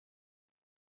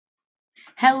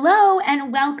Hello,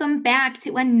 and welcome back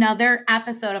to another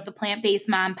episode of the Plant Based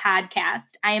Mom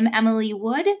podcast. I am Emily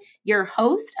Wood, your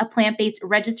host, a plant based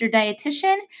registered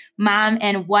dietitian, mom,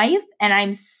 and wife, and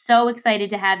I'm so excited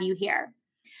to have you here.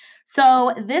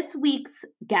 So, this week's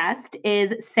guest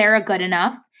is Sarah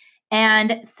Goodenough,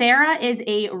 and Sarah is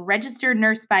a registered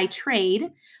nurse by trade,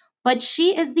 but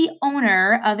she is the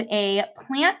owner of a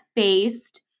plant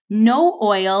based no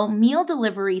oil meal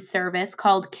delivery service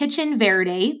called Kitchen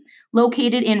Verde,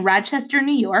 located in Rochester,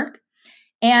 New York.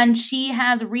 And she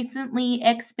has recently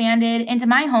expanded into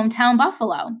my hometown,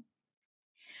 Buffalo.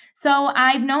 So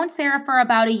I've known Sarah for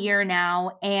about a year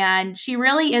now, and she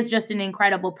really is just an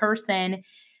incredible person.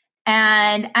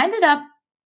 And ended up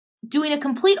doing a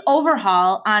complete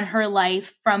overhaul on her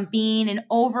life from being an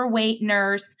overweight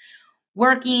nurse,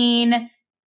 working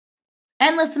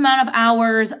endless amount of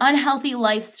hours, unhealthy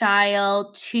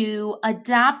lifestyle, to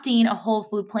adopting a whole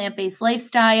food plant-based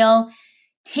lifestyle,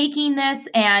 taking this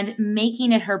and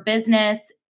making it her business,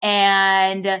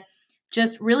 and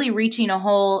just really reaching a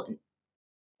whole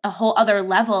other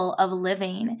level of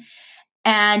living.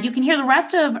 And you can hear the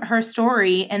rest of her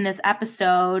story in this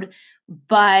episode.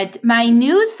 But my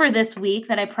news for this week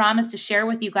that I promised to share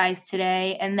with you guys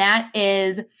today, and that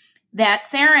is that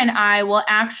Sarah and I will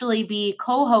actually be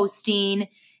co-hosting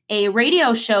a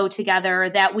radio show together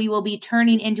that we will be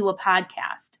turning into a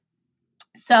podcast.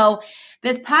 So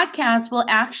this podcast will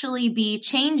actually be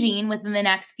changing within the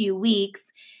next few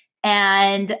weeks,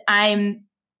 and I'm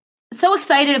so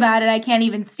excited about it. I can't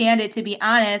even stand it, to be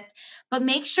honest. But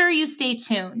make sure you stay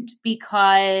tuned,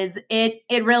 because it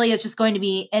really is just going to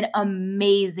be an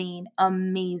amazing,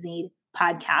 amazing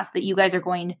podcast that you guys are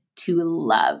going to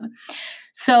love.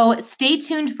 So stay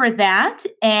tuned for that.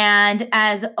 And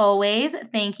as always,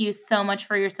 thank you so much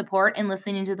for your support in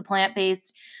listening to the Plant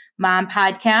Based Mom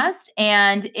podcast.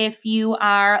 And if you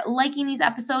are liking these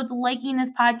episodes, liking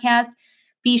this podcast,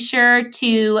 be sure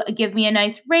to give me a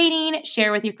nice rating,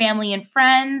 share with your family and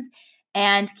friends,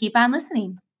 and keep on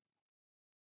listening.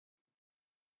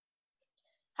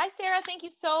 Hi, Sarah. Thank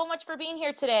you so much for being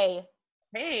here today.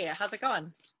 Hey, how's it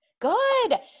going?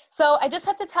 Good. So I just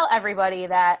have to tell everybody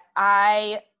that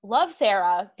I love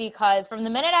Sarah because from the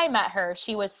minute I met her,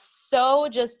 she was so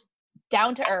just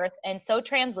down to earth and so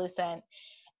translucent.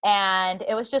 And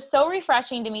it was just so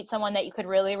refreshing to meet someone that you could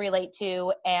really relate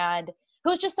to and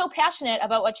who's just so passionate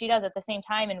about what she does at the same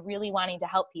time and really wanting to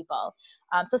help people.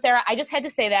 So Sarah, I just had to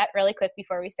say that really quick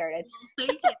before we started.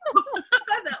 Thank you.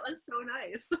 That was so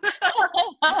nice.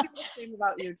 I feel the same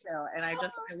about you too. And I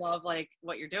love like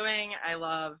what you're doing. I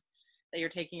love that you're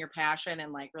taking your passion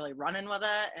and like really running with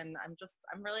it. And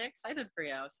I'm really excited for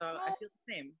you. So I feel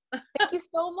the same. Thank you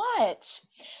so much.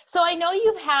 So I know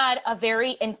you've had a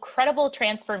very incredible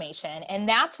transformation, and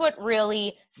that's what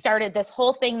really started this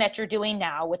whole thing that you're doing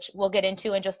now, which we'll get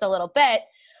into in just a little bit.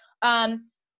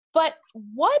 But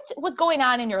what was going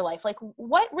on in your life? Like,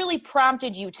 what really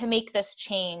prompted you to make this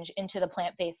change into the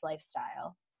plant-based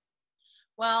lifestyle?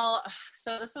 Well,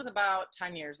 so this was about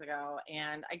 10 years ago.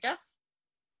 And I guess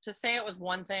to say it was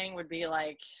one thing would be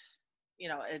like, you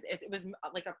know, it was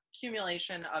like a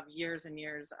accumulation of years and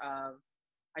years of,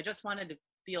 I just wanted to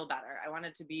feel better. I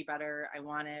wanted to be better. I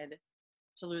wanted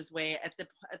to lose weight. At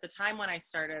the time when I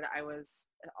started, I was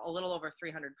a little over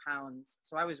 300 pounds.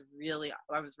 So I was really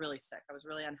sick. I was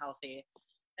really unhealthy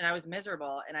and I was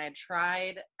miserable, and I had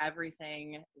tried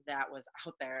everything that was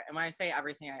out there. And when I say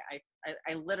everything,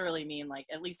 I literally mean like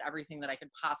at least everything that I could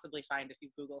possibly find if you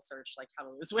Google search like how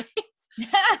to lose weight.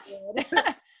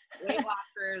 Weight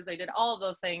Watchers, I did all of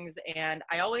those things, and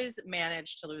I always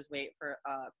managed to lose weight for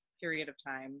a period of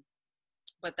time,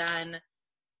 but then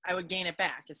I would gain it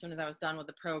back as soon as I was done with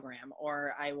the program,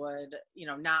 or I would, you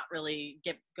know, not really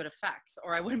get good effects,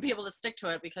 or I wouldn't be able to stick to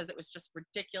it because it was just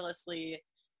ridiculously,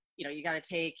 you know, you got to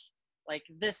take like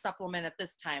this supplement at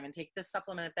this time and take this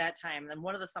supplement at that time. And then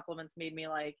one of the supplements made me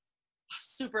like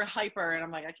super hyper, and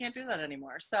I'm like, I can't do that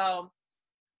anymore. So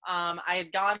I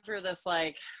had gone through this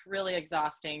like really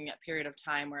exhausting period of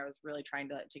time where I was really trying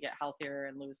to get healthier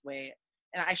and lose weight.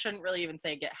 And I shouldn't really even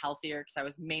say get healthier, because I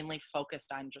was mainly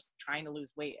focused on just trying to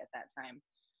lose weight at that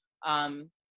time.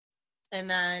 And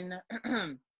then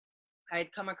I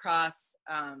had come across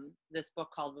this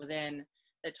book called Within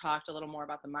that talked a little more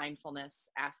about the mindfulness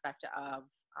aspect of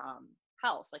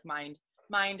health, like mind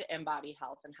and body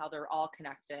health, and how they're all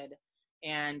connected.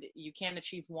 And you can't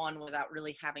achieve one without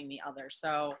really having the other.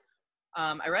 So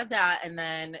I read that, and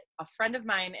then a friend of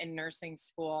mine in nursing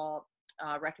school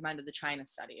recommended the China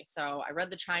Study. So I read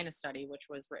the China Study, which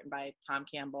was written by Tom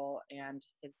Campbell and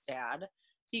his dad,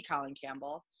 T. Colin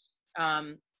Campbell.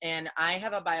 And I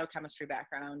have a biochemistry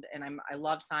background, and I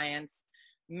love science,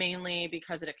 mainly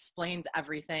because it explains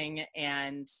everything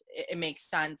and it makes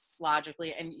sense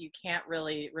logically, and you can't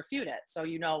really refute it. So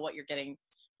you know what you're getting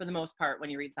for the most part when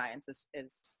you read science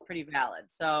is pretty valid.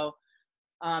 So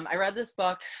I read this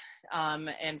book,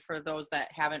 and for those that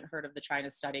haven't heard of the China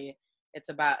study, it's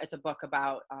a book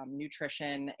about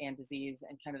nutrition and disease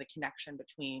and kind of the connection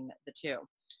between the two.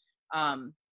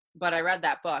 But I read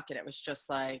that book and it was just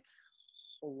like,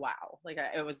 wow, like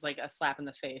it was like a slap in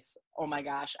the face. Oh my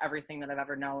gosh, everything that I've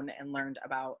ever known and learned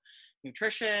about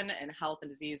nutrition and health and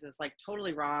disease is like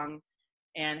totally wrong.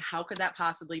 And how could that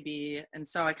possibly be? And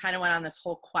so I kind of went on this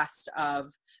whole quest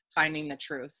of finding the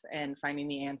truth and finding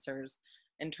the answers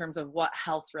in terms of what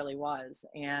health really was.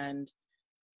 And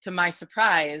to my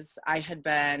surprise, I had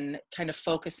been kind of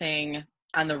focusing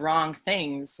on the wrong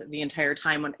things the entire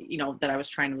time when, that I was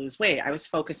trying to lose weight. I was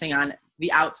focusing on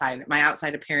the outside, my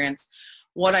outside appearance,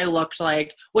 what I looked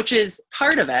like, which is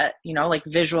part of it, like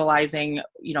visualizing,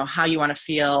 how you want to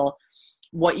feel,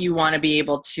 what you want to be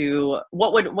able to,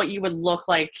 what you would look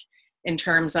like in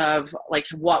terms of like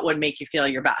what would make you feel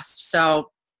your best. So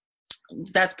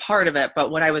that's part of it.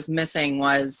 But what I was missing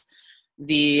was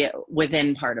the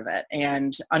within part of it,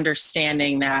 and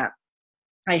understanding that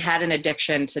I had an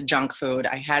addiction to junk food.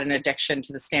 I had an addiction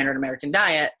to the standard American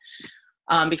diet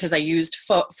because I used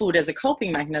food as a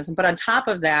coping mechanism. But on top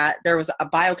of that, there was a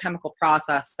biochemical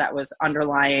process that was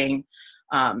underlying,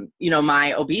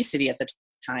 my obesity at the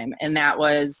time. And that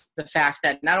was the fact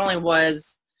that not only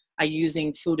was I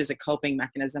using food as a coping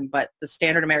mechanism, but the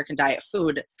standard American diet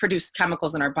food produced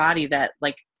chemicals in our body that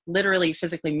like literally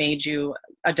physically made you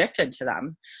addicted to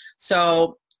them.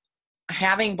 So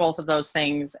having both of those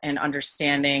things and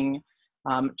understanding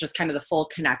just kind of the full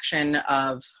connection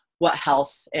of what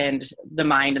health and the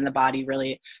mind and the body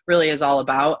really, really is all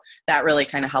about, that really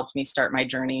kind of helped me start my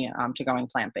journey to going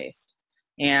plant-based.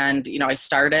 And, I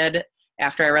started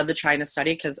after I read the China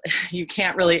study, because you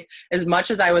can't really, as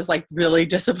much as I was like really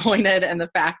disappointed in the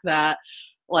fact that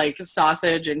like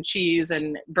sausage and cheese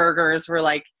and burgers were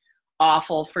like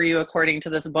awful for you according to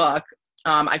this book,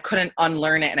 I couldn't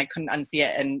unlearn it and I couldn't unsee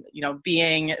it. And,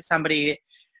 being somebody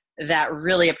that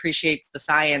really appreciates the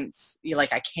science,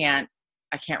 like I can't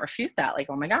refute that.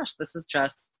 Like, oh my gosh, this is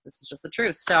just the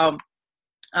truth. So,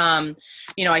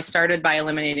 I started by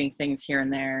eliminating things here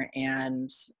and there, and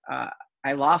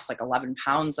I lost like 11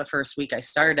 pounds the first week I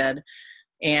started.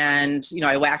 And,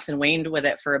 I waxed and waned with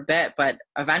it for a bit, but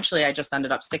eventually I just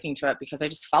ended up sticking to it because I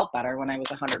just felt better when I was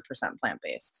 100%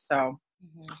 plant-based. So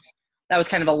that was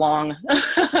kind of a long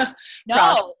process.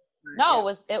 No,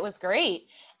 it was great.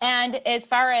 And as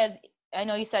far as, I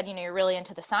know you said, you're really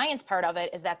into the science part of it,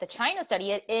 is that the China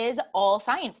study, it is all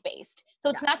science-based. So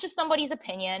it's not just somebody's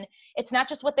opinion. It's not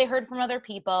just what they heard from other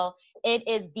people. It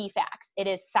is the facts. It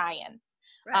is science.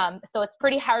 Right. So it's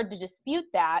pretty hard to dispute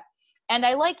that. And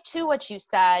I like too, what you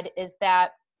said is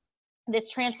that this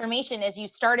transformation is you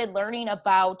started learning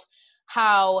about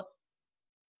how,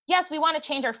 yes, we want to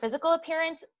change our physical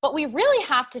appearance, but we really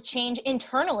have to change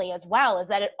internally as well, is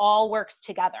that it all works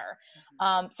together.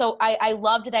 So I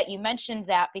loved that you mentioned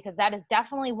that, because that is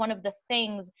definitely one of the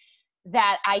things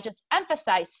that I just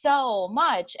emphasize so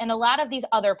much. And a lot of these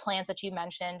other plans that you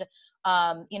mentioned,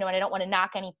 and I don't want to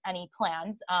knock any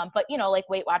plans, but, like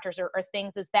Weight Watchers or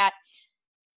things, is that,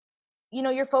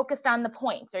 you're focused on the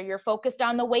points, or you're focused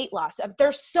on the weight loss.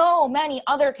 There's so many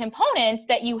other components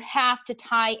that you have to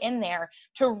tie in there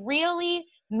to really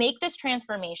make this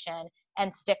transformation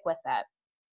and stick with it.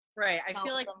 Right. I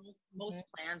feel like most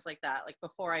plans like that, like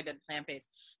before I did plant-based,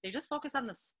 they just focus on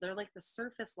they're like the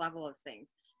surface level of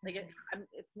things. Like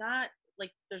it's not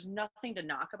like there's nothing to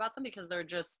knock about them, because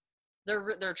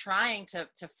they're trying to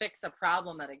fix a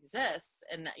problem that exists.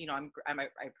 And,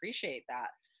 I appreciate that.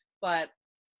 But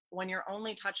when you're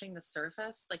only touching the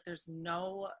surface, like that's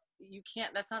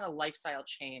not a lifestyle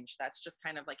change. That's just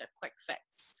kind of like a quick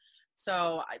fix.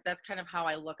 So that's kind of how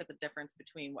I look at the difference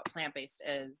between what plant-based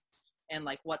is and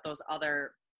like what those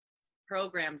other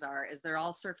programs are, is they're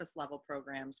all surface level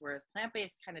programs, whereas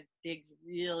plant-based kind of digs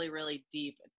really, really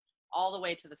deep, all the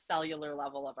way to the cellular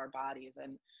level of our bodies.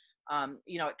 And,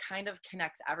 it kind of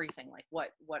connects everything, like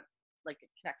what like it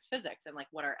connects physics and like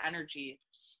what our energy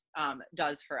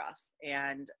does for us,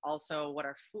 and also what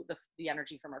our food, the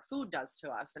energy from our food does to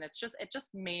us. And it just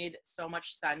made so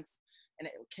much sense, and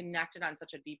it connected on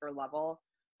such a deeper level.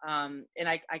 And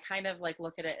I kind of like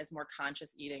look at it as more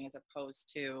conscious eating, as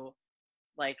opposed to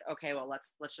like, okay, well,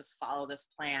 let's just follow this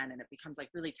plan, and it becomes like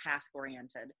really task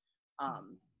oriented.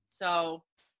 So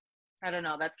I don't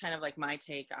know, that's kind of like my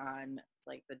take on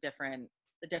like the different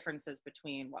the differences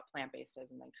between what plant-based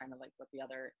is and then kind of like what the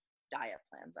other diet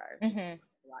plans are, just a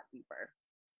lot deeper.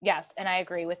 Yes, and I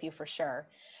agree with you for sure.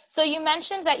 So you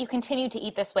mentioned that you continued to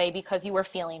eat this way because you were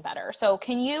feeling better. So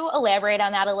can you elaborate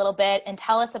on that a little bit and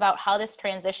tell us about how this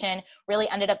transition really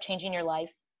ended up changing your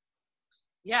life?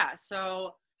 Yeah,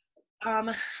 so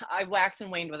I waxed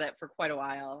and waned with it for quite a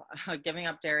while. Giving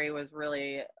up dairy was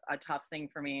really a tough thing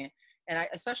for me. And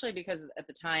especially because at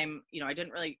the time, you know, I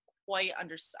didn't really quite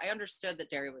I understood that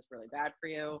dairy was really bad for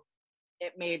you.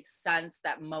 It made sense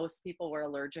that most people were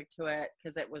allergic to it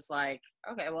because it was like,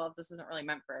 okay, well, if this isn't really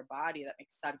meant for our body, that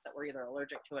makes sense that we're either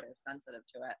allergic to it or sensitive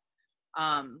to it.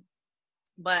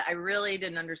 But I really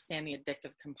didn't understand the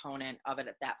addictive component of it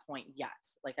at that point yet.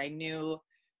 Like I knew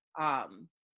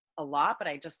a lot, but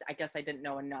I guess I didn't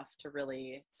know enough to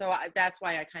really, that's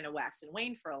why I kind of waxed and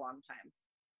waned for a long time.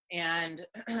 And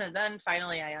then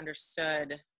finally I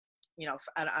understood, you know,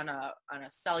 on a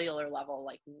cellular level,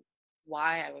 like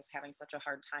why I was having such a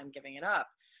hard time giving it up.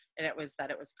 And it was that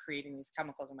it was creating these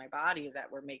chemicals in my body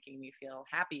that were making me feel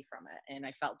happy from it. And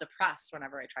I felt depressed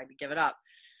whenever I tried to give it up.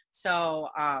 So,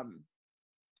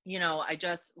 you know,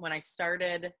 when I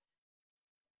started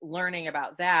learning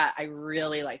about that, I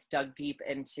really like dug deep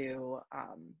into,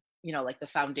 you know, like the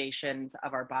foundations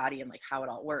of our body and like how it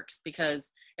all works.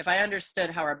 Because if I understood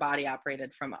how our body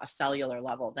operated from a cellular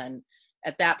level, then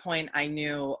at that point I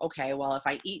knew, okay, well, if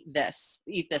I eat this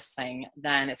thing,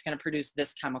 then it's going to produce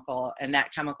this chemical, and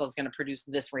that chemical is going to produce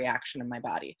this reaction in my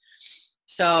body.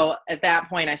 So at that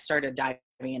point I started diving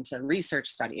into research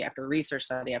study after research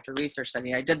study after research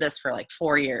study. I did this for like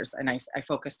 4 years, and I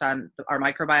focused on our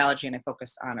microbiology and I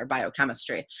focused on our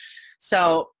biochemistry.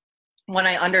 So when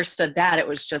I understood that, it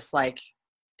was just like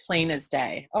plain as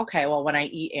day. Okay, well, when I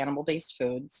eat animal-based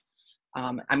foods,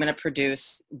 I'm going to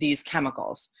produce these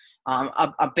chemicals.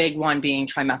 A big one being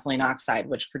trimethylene oxide,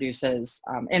 which produces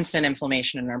instant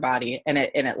inflammation in our body, and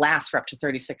it lasts for up to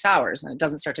 36 hours, and it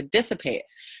doesn't start to dissipate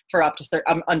for up to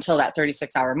until that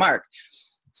 36-hour mark.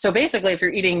 So basically, if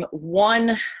you're eating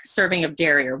one serving of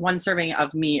dairy or one serving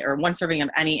of meat or one serving of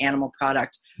any animal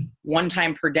product one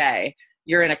time per day,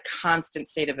 you're in a constant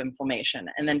state of inflammation.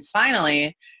 And then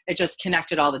finally, it just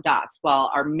connected all the dots.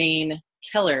 Well, our main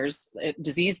killers,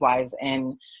 disease-wise,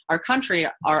 in our country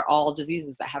are all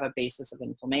diseases that have a basis of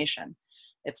inflammation.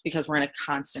 It's because we're in a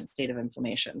constant state of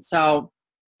inflammation. So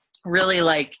really,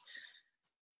 like,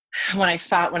 when I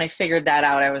figured that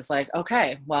out, I was like,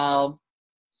 okay, well,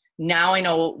 now I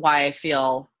know why I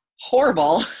feel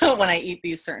horrible when I eat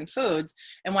these certain foods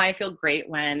and why I feel great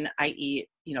when I eat,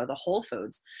 you know, the whole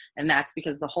foods. And that's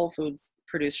because the whole foods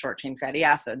produce short chain fatty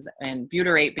acids, and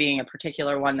butyrate being a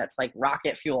particular one that's like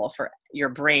rocket fuel for your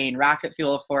brain, rocket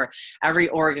fuel for every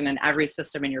organ and every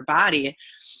system in your body.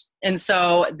 And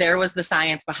so there was the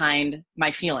science behind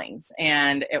my feelings.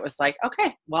 And it was like,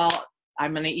 okay, well,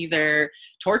 I'm going to either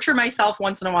torture myself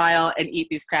once in a while and eat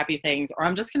these crappy things, or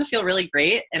I'm just going to feel really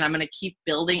great. And I'm going to keep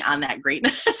building on that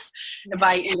greatness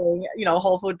by eating, you know,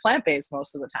 whole food plant-based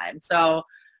most of the time. So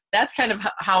that's kind of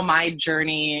how my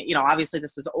journey, you know, obviously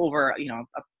this was over, you know,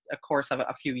 a course of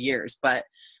a few years, but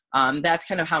that's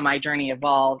kind of how my journey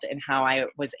evolved and how I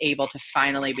was able to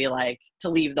finally be like, to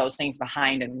leave those things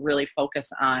behind and really focus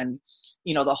on,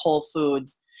 you know, the whole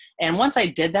foods. And once I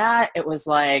did that, it was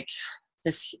like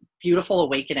this beautiful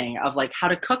awakening of like how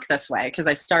to cook this way. Cause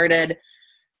I started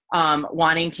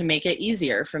wanting to make it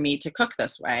easier for me to cook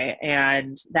this way.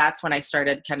 And that's when I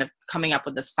started kind of coming up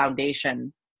with this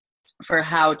foundation for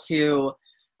how to,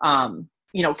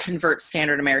 you know, convert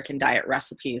standard American diet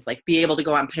recipes, like be able to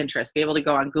go on Pinterest, be able to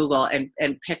go on Google and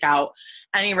pick out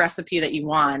any recipe that you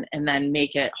want and then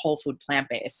make it whole food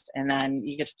plant-based. And then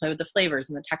you get to play with the flavors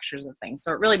and the textures of things.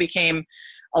 So it really became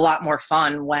a lot more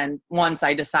fun once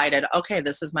I decided, okay,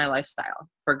 this is my lifestyle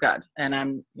for good. And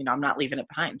I'm not leaving it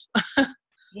behind.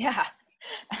 Yeah.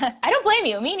 I don't blame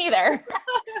you. Me neither.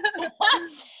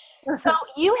 So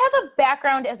you have a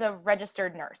background as a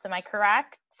registered nurse. Am I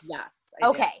correct? Yes.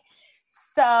 Okay.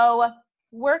 So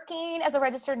working as a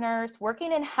registered nurse,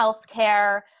 working in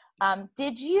healthcare,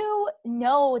 did you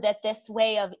know that this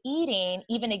way of eating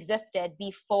even existed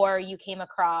before you came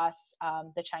across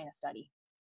the China study?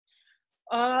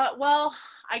 Well,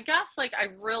 I guess like I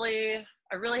really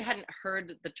hadn't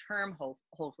heard the term whole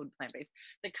food plant-based.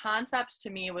 The concept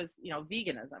to me was, you know,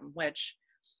 veganism, which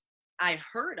I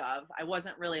heard of. I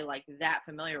wasn't really like that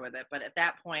familiar with it, but at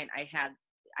that point I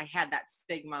had that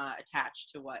stigma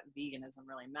attached to what veganism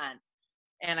really meant.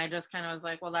 And I just kind of was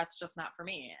like, well, that's just not for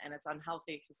me. And it's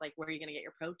unhealthy because like, where are you going to get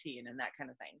your protein and that kind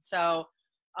of thing? So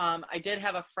I did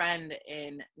have a friend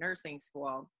in nursing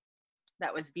school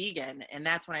that was vegan. And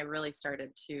that's when I really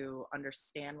started to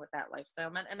understand what that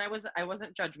lifestyle meant. And I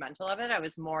wasn't judgmental of it. I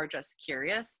was more just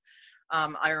curious.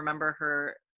 I remember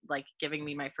her like giving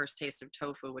me my first taste of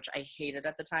tofu, which I hated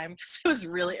at the time because it was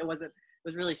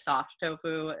really soft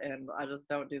tofu, and I just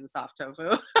don't do the soft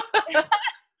tofu.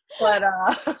 But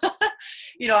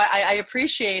you know, I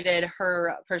appreciated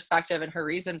her perspective and her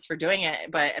reasons for doing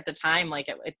it, but at the time, like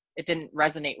it didn't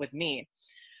resonate with me.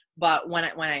 But when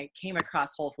I came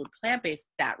across whole food plant-based,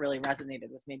 that really resonated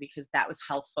with me because that was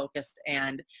health focused.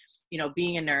 And, you know,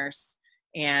 being a nurse,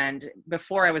 and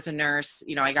before I was a nurse,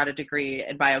 you know, I got a degree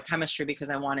in biochemistry because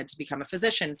I wanted to become a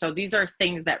physician. So these are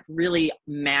things that really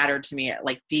mattered to me,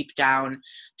 like deep down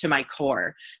to my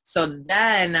core. So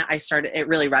then it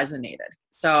really resonated.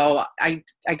 So I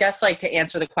guess, like, to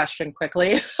answer the question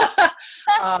quickly,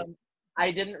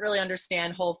 I didn't really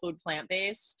understand whole food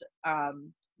plant-based,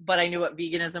 but I knew what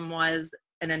veganism was.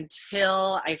 And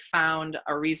until I found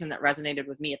a reason that resonated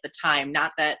with me at the time,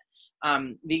 not that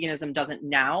veganism doesn't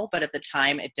now, but at the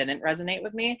time it didn't resonate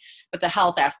with me, but the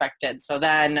health aspect did. So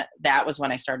then that was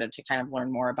when I started to kind of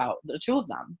learn more about the two of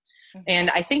them. Mm-hmm. And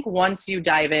I think once you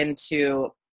dive into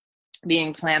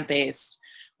being plant-based,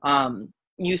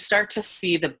 you start to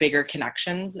see the bigger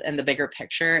connections and the bigger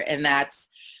picture. And that's,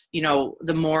 you know,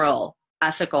 the moral,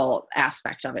 ethical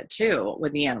aspect of it too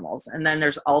with the animals. And then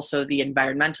there's also the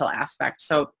environmental aspect.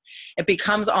 So it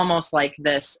becomes almost like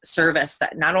this service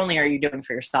that not only are you doing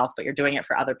for yourself, but you're doing it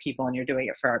for other people, and you're doing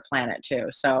it for our planet too.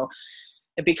 So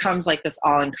it becomes like this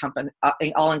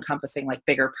all-encompassing, like,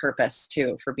 bigger purpose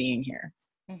too for being here.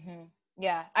 Mm-hmm.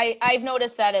 Yeah, I've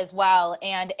noticed that as well.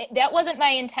 And that wasn't my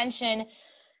intention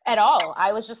at all.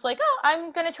 I was just like, oh,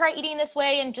 I'm going to try eating this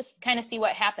way and just kind of see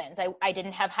what happens. I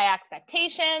didn't have high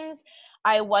expectations.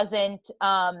 I wasn't,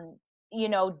 you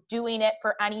know, doing it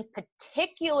for any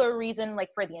particular reason, like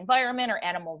for the environment or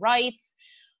animal rights.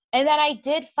 And then I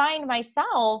did find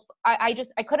myself, I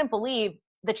couldn't believe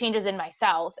the changes in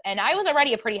myself. And I was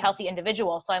already a pretty healthy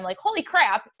individual. So I'm like, holy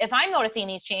crap, if I'm noticing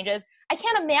these changes, I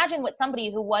can't imagine what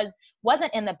somebody who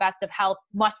wasn't in the best of health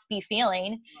must be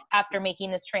feeling after making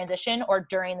this transition or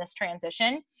during this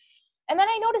transition. And then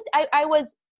I noticed I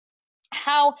was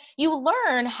how you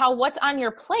learn how what's on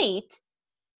your plate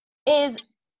is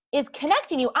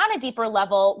connecting you on a deeper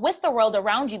level with the world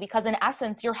around you, because in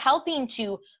essence, you're helping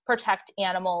to protect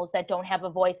animals that don't have a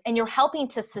voice, and you're helping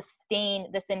to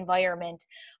sustain this environment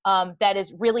that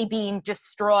is really being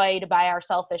destroyed by our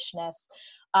selfishness.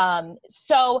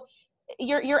 So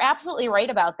you're absolutely right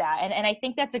about that. And I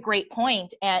think that's a great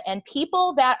point. And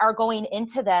people that are going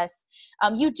into this,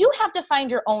 you do have to find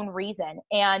your own reason.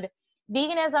 And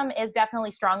veganism is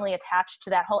definitely strongly attached to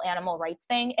that whole animal rights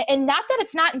thing. And not that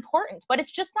it's not important, but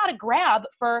it's just not a grab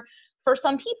for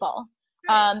some people.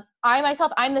 Right. I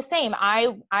myself, I'm the same.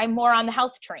 I'm more on the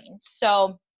health train.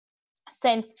 So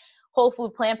since whole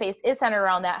food plant-based is centered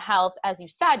around that health, as you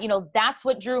said, you know, that's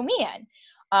what drew me in.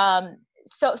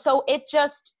 So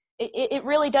it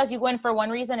really does. You go in for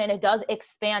one reason, and it does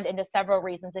expand into several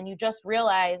reasons, and you just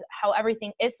realize how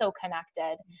everything is so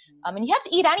connected. Mm-hmm. And you have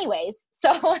to eat anyways.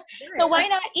 So why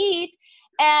not eat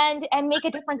and make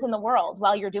a difference in the world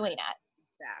while you're doing it?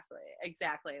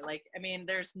 Exactly. Like, I mean,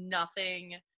 there's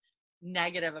nothing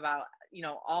negative about, you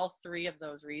know, all three of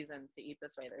those reasons to eat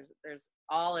this way. There's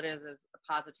all it is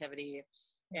positivity,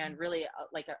 mm-hmm. and really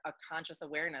like a conscious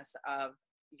awareness of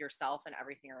yourself and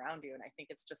everything around you. And I think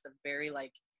it's just a very,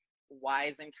 like,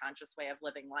 wise and conscious way of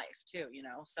living life too, you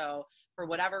know. So for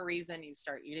whatever reason you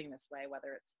start eating this way,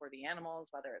 whether it's for the animals,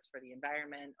 whether it's for the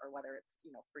environment, or whether it's,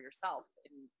 you know, for yourself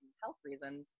in health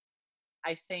reasons,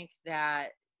 I think that,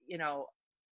 you know,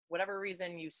 whatever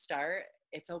reason you start,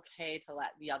 it's okay to let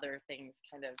the other things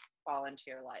kind of fall into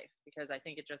your life, because I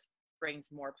think it just brings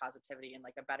more positivity and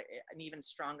like an even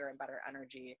stronger and better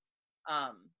energy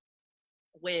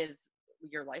with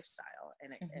your lifestyle.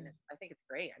 And I think it's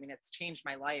great. I mean, it's changed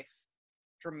my life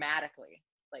dramatically,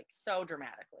 like so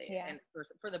dramatically, yeah. And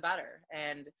for the better.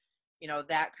 And, you know,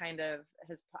 that kind of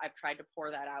I've tried to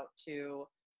pour that out to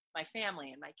my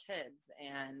family and my kids,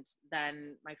 and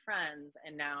then my friends,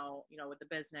 and now, you know, with the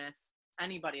business,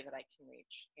 anybody that I can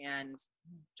reach. And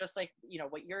just like, you know,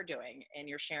 what you're doing, and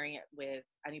you're sharing it with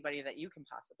anybody that you can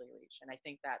possibly reach. And I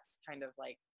think that's kind of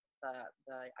like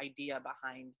the idea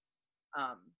behind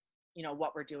you know,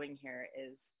 what we're doing here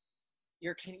is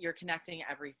you're connecting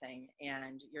everything,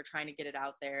 and you're trying to get it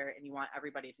out there, and you want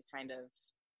everybody to kind of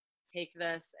take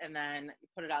this and then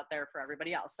put it out there for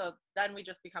everybody else. So then we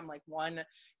just become like one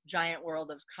giant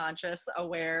world of conscious,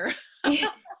 aware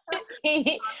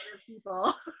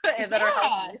people that are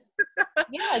healthy.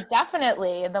 Yeah,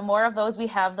 definitely. The more of those we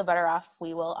have, the better off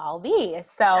we will all be.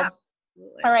 So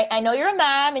Absolutely. All right. I know you're a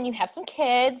mom and you have some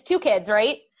kids, 2 kids,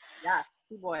 right? Yes,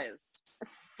 2 boys.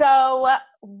 So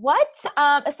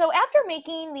so after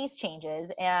making these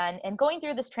changes and going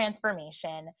through this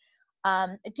transformation,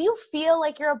 do you feel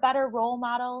like you're a better role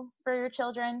model for your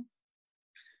children?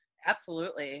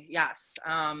 Absolutely. Yes.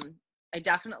 I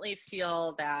definitely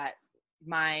feel that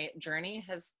my journey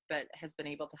has been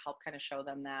able to help kind of show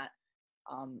them that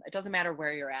it doesn't matter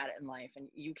where you're at in life, and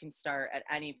you can start at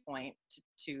any point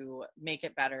to make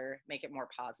it better, make it more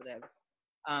positive.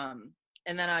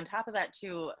 And then on top of that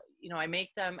too, I make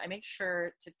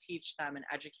sure to teach them and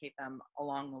educate them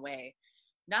along the way,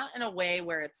 not in a way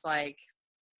where it's like,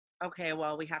 okay,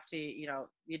 well, we have to,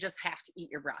 you just have to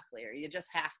eat your broccoli, or you just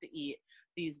have to eat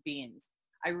these beans.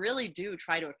 I really do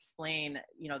try to explain,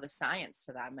 the science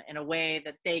to them in a way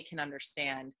that they can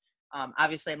understand.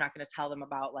 Obviously, I'm not going to tell them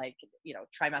about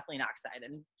trimethylene oxide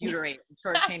and butyrate and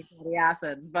short chain fatty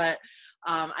acids, but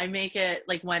I make it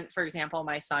like when, for example,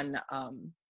 my son,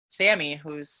 Sammy,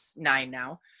 who's 9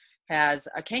 now, has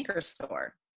a canker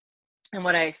sore. And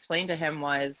what I explained to him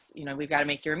was, we've got to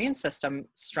make your immune system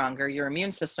stronger. Your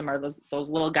immune system are those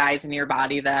little guys in your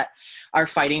body that are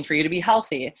fighting for you to be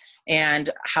healthy. And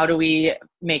how do we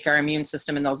make our immune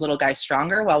system and those little guys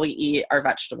stronger? Well, we eat our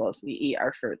vegetables, we eat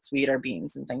our fruits, we eat our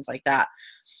beans and things like that.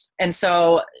 And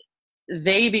so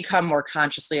they become more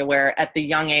consciously aware at the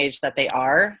young age that they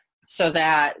are, so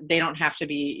that they don't have to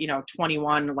be,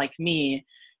 21 like me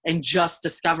and just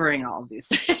discovering all of these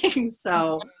things.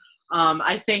 So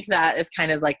I think that is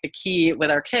kind of like the key with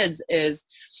our kids is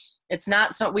it's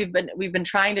not so we've been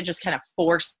trying to just kind of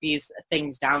force these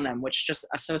things down them, which just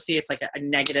associates like a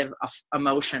negative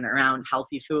emotion around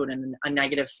healthy food and a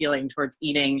negative feeling towards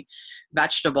eating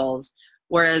vegetables.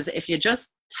 Whereas if you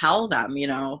just tell them,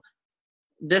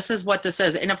 this is what this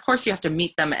is. And of course you have to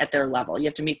meet them at their level. You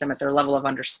have to meet them at their level of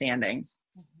understanding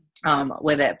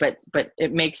with it. But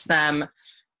it makes them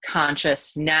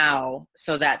conscious now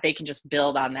so that they can just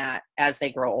build on that as they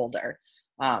grow older.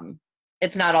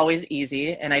 It's not always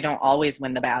easy, and I don't always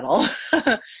win the battle,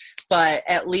 but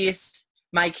at least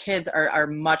my kids are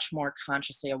much more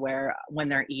consciously aware when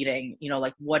they're eating,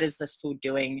 like what is this food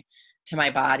doing to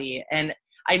my body? And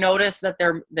I notice that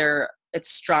it's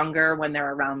stronger when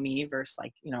they're around me versus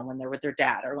when they're with their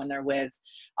dad or when they're with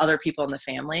other people in the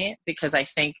family, because I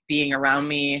think being around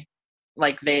me,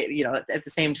 they, at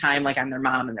the same time, I'm their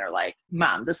mom and they're like,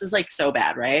 Mom, this is so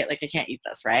bad, right? I can't eat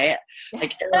this, right? I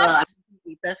can't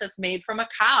eat this. It's made from a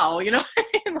cow, you know what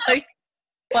I mean?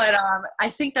 But I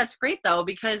think that's great though,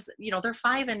 because, they're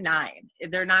 5 and 9.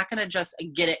 They're not going to just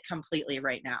get it completely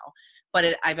right now,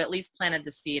 but I've at least planted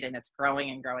the seed and it's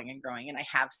growing and growing and growing. And I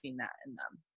have seen that in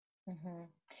them. Mm-hmm.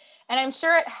 And I'm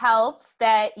sure it helps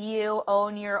that you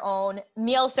own your own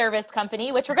meal service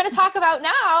company, which we're going to talk about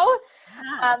now.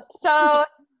 So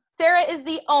Sarah is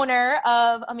the owner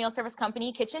of a meal service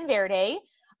company, Kitchen Verde.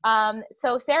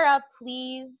 So Sarah,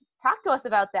 please talk to us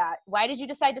about that. Why did you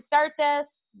decide to start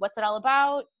this? What's it all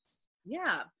about?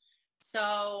 Yeah.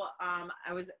 So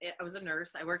I was a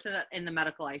nurse. I worked in the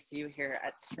medical ICU here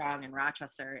at Strong in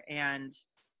Rochester. And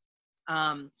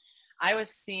I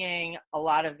was seeing a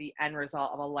lot of the end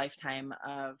result of a lifetime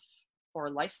of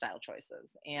poor lifestyle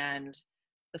choices. And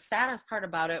the saddest part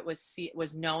about it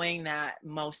was knowing that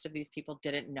most of these people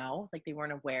didn't know, they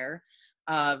weren't aware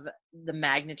of the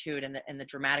magnitude and the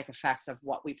dramatic effects of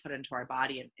what we put into our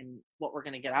body and what we're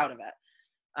going to get out of it.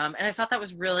 And I thought that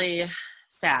was really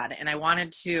sad. And I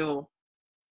wanted to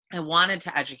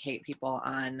educate people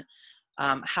on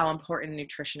how important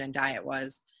nutrition and diet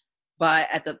was. But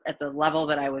at the level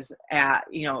that I was at,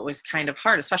 it was kind of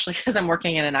hard, especially because I'm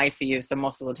working in an ICU. So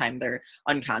most of the time they're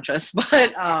unconscious,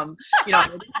 but,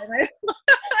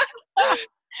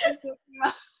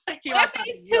 That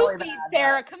makes 2 feet,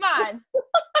 Sarah. Come on.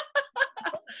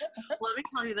 Let me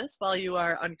tell you this while you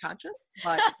are unconscious,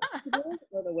 but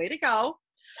are the way to go.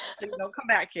 So you don't come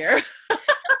back here.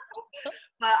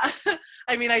 But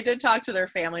I did talk to their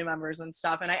family members and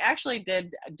stuff, and I actually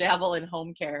did dabble in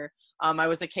home care. I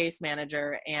was a case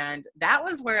manager, and that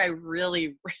was where I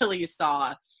really, really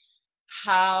saw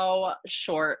how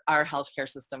short our healthcare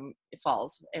system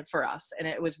falls for us. And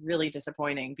it was really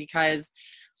disappointing because,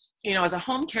 as a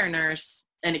home care nurse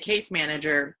and a case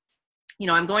manager,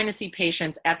 I'm going to see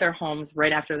patients at their homes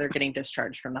right after they're getting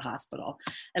discharged from the hospital.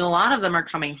 And a lot of them are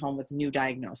coming home with new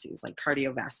diagnoses like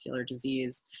cardiovascular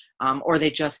disease, or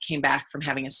they just came back from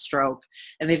having a stroke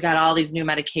and they've got all these new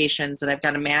medications that I've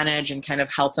got to manage and kind of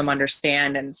help them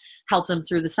understand and help them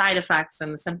through the side effects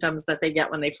and the symptoms that they get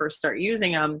when they first start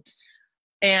using them.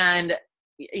 And,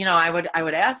 you know, I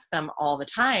would ask them all the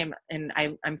time. And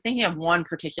I'm thinking of one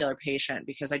particular patient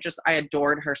because I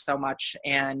adored her so much.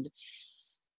 And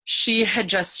she had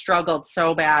just struggled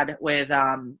so bad with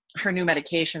her new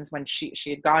medications when she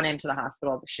had gone into the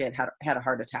hospital. She had a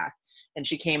heart attack, and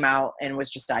she came out and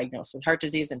was just diagnosed with heart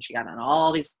disease, and she got on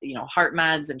all these, you know, heart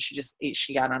meds, and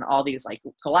she got on all these like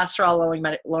cholesterol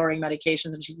lowering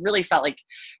medications, and she really felt like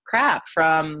crap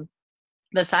from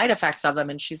the side effects of them.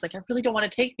 And she's like, I really don't want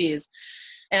to take these.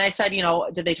 And I said, you know,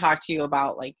 did they talk to you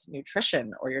about like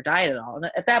nutrition or your diet at all? And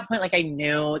at that point, like, I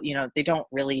knew, you know, they don't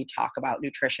really talk about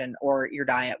nutrition or your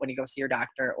diet when you go see your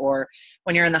doctor or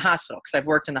when you're in the hospital, because I've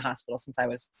worked in the hospital since I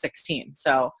was 16.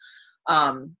 So,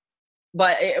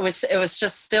 but it was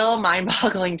just still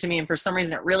mind-boggling to me. And for some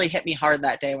reason, it really hit me hard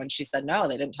that day when she said, no,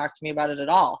 they didn't talk to me about it at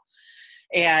all.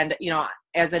 And, you know,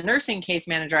 as a nursing case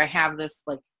manager, I have this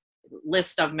like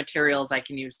list of materials I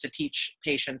can use to teach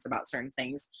patients about certain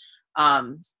things.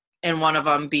 And one of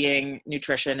them being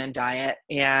nutrition and diet.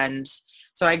 And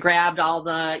so I grabbed all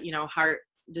the, you know, heart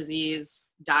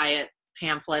disease, diet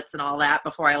pamphlets and all that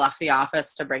before I left the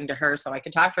office to bring to her so I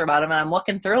could talk to her about them. And I'm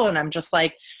looking through and I'm just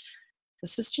like,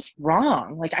 this is just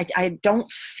wrong. Like, I don't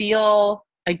feel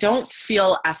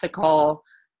ethical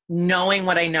knowing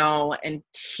what I know and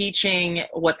teaching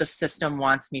what the system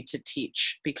wants me to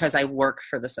teach because I work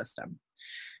for the system.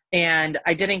 And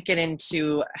I didn't get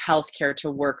into healthcare to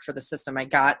work for the system. I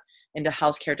got into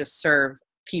healthcare to serve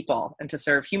people and to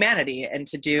serve humanity and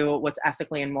to do what's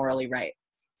ethically and morally right.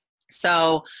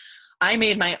 So I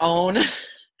made my own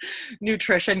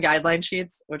nutrition guideline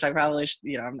sheets, which I probably should,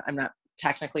 you know, I'm not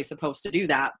technically supposed to do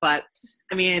that, but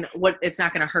I mean, it's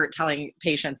not going to hurt telling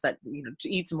patients that, you know, to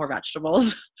eat some more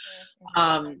vegetables.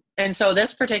 And so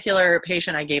this particular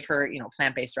patient, I gave her, you know,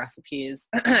 plant-based recipes.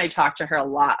 I talked to her a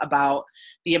lot about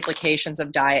the implications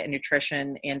of diet and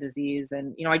nutrition and disease.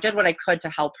 And, you know, I did what I could to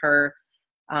help her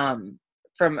from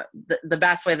the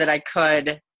best way that I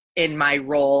could in my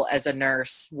role as a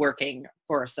nurse working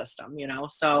for a system, you know?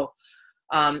 So,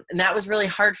 and that was really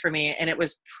hard for me. And it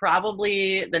was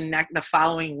probably the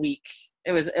following week,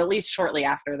 it was at least shortly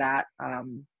after that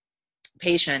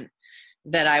patient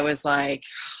that I was like,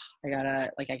 I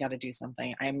gotta do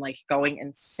something. I'm like going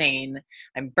insane.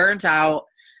 I'm burnt out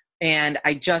and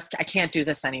I can't do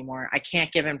this anymore. I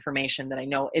can't give information that I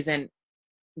know isn't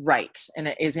right. And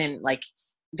it isn't like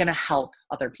going to help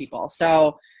other people.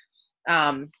 So,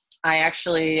 I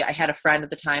had a friend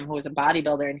at the time who was a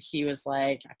bodybuilder, and he was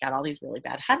like, I've got all these really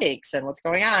bad headaches and what's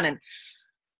going on. And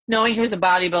knowing he was a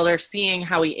bodybuilder, seeing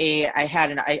how he ate, I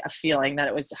had a feeling that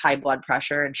it was high blood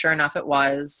pressure. And sure enough, it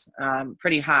was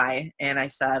pretty high. And I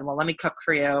said, well, let me cook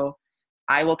for you.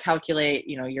 I will calculate,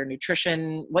 you know, your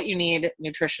nutrition, what you need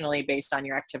nutritionally based on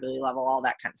your activity level, all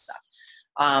that kind of stuff.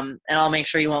 And I'll make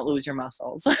sure you won't lose your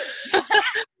muscles.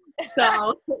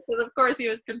 So, because of course he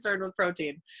was concerned with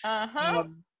protein.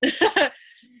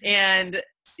 And,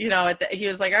 you know, he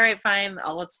was like, all right, fine,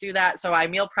 let's do that. So I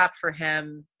meal prepped for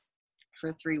him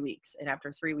for 3 weeks. And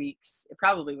after 3 weeks, it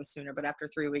probably was sooner, but after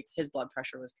 3 weeks, his blood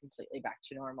pressure was completely back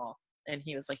to normal. And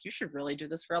he was like, you should really do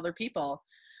this for other people.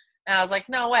 And I was like,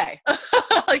 no way.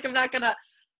 Like,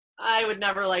 I would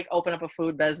never like open up a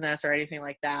food business or anything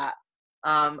like that.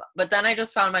 But then I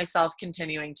just found myself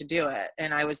continuing to do it.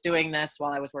 And I was doing this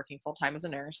while I was working full-time as a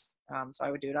nurse. So I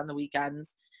would do it on the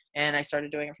weekends, and I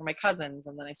started doing it for my cousins,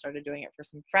 and then I started doing it for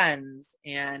some friends.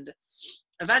 And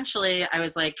eventually I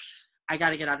was like, I got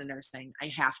to get out of nursing. I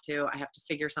have to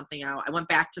figure something out. I went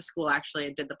back to school. Actually,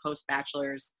 I did the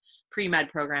post-bachelor's pre-med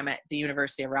program at the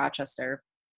University of Rochester,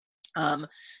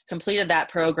 completed that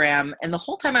program. And the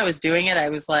whole time I was doing it, I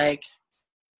was like,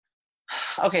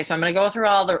 okay, so I'm going to go through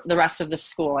all the rest of the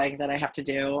schooling that I have to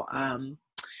do. And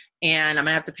I'm going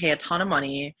to have to pay a ton of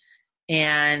money,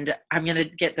 and I'm going to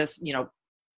get this, you know,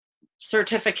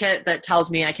 certificate that tells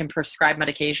me I can prescribe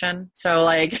medication. So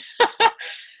like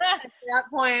at that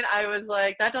point I was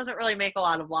like, that doesn't really make a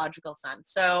lot of logical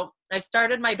sense. So I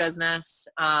started my business.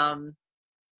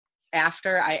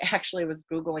 After I actually was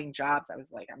Googling jobs, I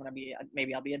was like,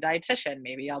 maybe I'll be a dietitian,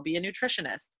 maybe I'll be a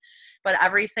nutritionist. But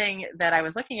everything that I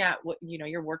was looking at, you know,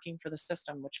 you're working for the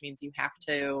system, which means you have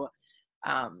to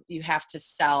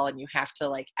sell, and you have to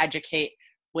like educate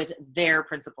with their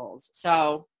principles.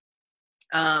 So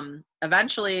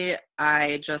eventually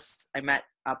I met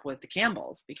up with the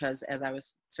Campbells, because as I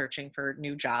was searching for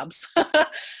new jobs,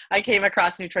 I came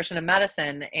across nutrition and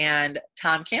medicine, and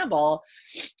Tom Campbell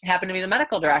happened to be the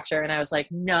medical director. And I was like,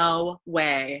 no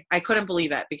way. I couldn't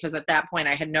believe it, because at that point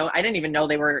I didn't even know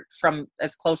they were from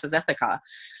as close as Ithaca.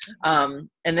 And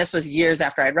this was years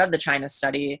after I'd read the China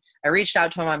study. I reached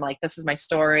out to him. I'm like, this is my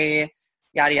story.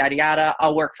 yada, yada, yada.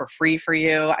 I'll work for free for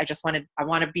you. I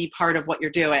want to be part of what you're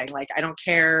doing. Like, I don't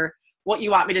care what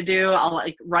you want me to do. I'll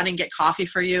like run and get coffee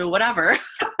for you, whatever.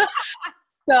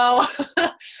 So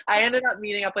I ended up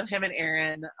meeting up with him and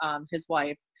Erin, his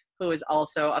wife, who is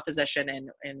also a physician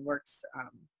and works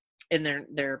in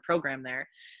their program there.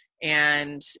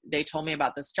 And they told me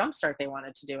about this jumpstart they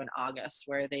wanted to do in August,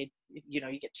 where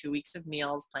you get 2 weeks of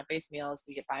meals, plant-based meals,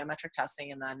 you get biometric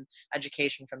testing, and then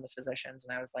education from the physicians.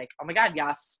 And I was like, oh my God,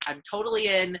 yes, I'm totally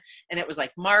in. And it was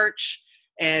like March.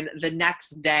 And the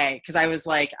next day, because I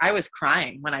was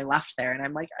crying when I left there, and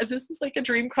I'm like, this is like a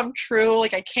dream come true.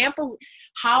 Like, I can't believe,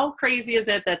 how crazy is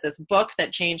it that this book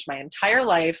that changed my entire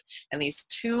life and these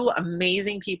two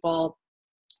amazing people,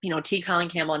 T. Colin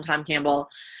Campbell and Tom Campbell,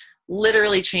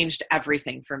 literally changed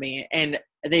everything for me. And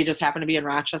they just happen to be in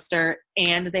Rochester,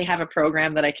 and they have a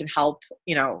program that I can help,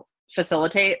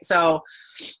 facilitate. So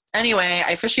anyway,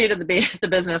 I officiated the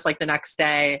business like the next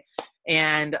day.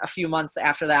 And a few months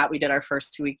after that, we did our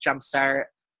first 2-week jumpstart.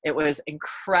 It was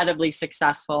incredibly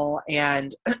successful.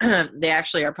 And they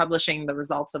actually are publishing the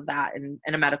results of that in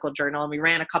a medical journal. And we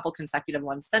ran a couple consecutive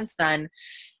ones since then.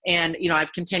 And,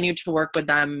 I've continued to work with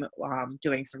them,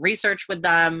 doing some research with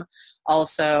them.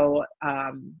 Also,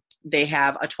 they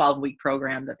have a 12-week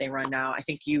program that they run now. I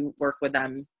think you work with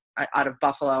them out of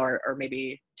Buffalo, or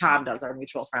maybe Tom does, our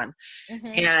mutual friend.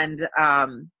 Mm-hmm.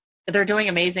 And they're doing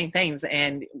amazing things,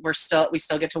 and we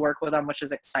still get to work with them, which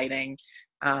is exciting.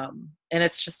 And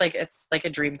it's just it's like a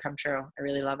dream come true. I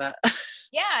really love it.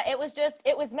 Yeah, it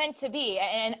was meant to be.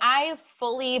 And I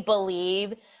fully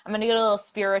believe, I'm going to get a little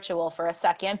spiritual for a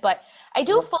second, but I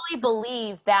do fully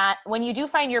believe that when you do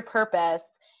find your purpose,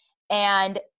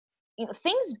 and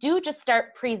things do just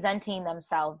start presenting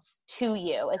themselves to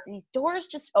you as these doors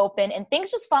just open and things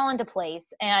just fall into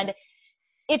place. And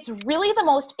it's really the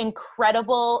most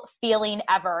incredible feeling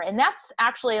ever. And that's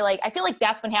actually I feel like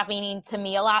that's been happening to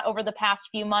me a lot over the past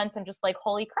few months. I'm just like,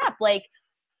 holy crap.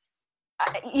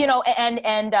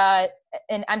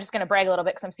 And I'm just going to brag a little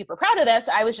bit because I'm super proud of this.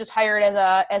 I was just hired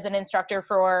as an instructor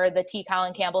for the T.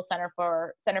 Colin Campbell Center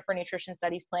for Nutrition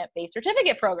Studies Plant-Based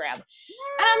Certificate Program. And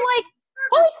I'm like,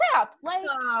 holy crap.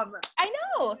 I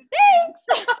know.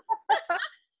 Thanks.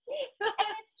 And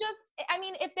it's just,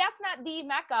 if that's not the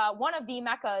Mecca, one of the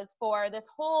Meccas for this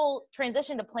whole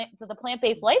transition to the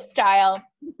plant-based lifestyle,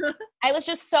 I was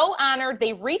just so honored.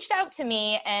 They reached out to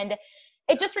me, and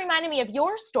it just reminded me of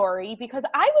your story, because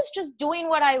I was just doing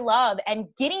what I love and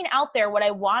getting out there what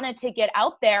I wanted to get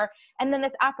out there. And then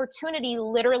this opportunity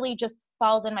literally just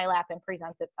falls in my lap and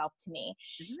presents itself to me.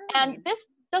 And this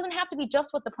doesn't have to be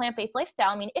just with the plant-based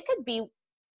lifestyle. It could be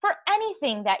for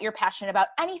anything that you're passionate about,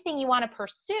 anything you want to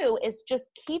pursue, is just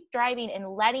keep driving and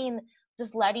letting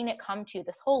it come to you,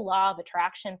 this whole law of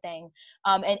attraction thing.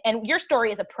 And your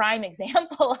story is a prime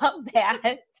example of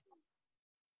that.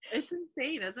 It's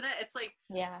insane, isn't it? It's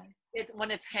yeah. It's when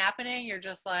it's happening, you're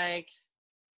just like,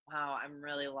 wow, I'm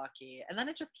really lucky. And then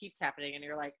it just keeps happening, and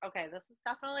you're like, okay, this is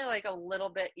definitely a little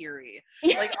bit eerie.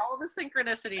 All the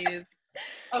synchronicities.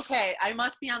 Okay, I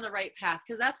must be on the right path,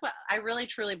 because that's what I really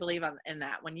truly believe in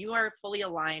that. When you are fully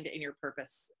aligned in your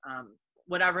purpose,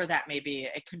 whatever that may be,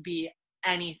 it could be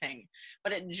anything,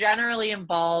 but it generally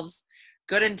involves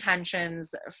good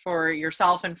intentions for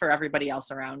yourself and for everybody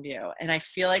else around you. And I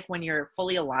feel like when you're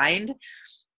fully aligned,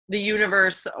 the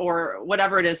universe or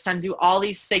whatever it is sends you all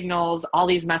these signals, all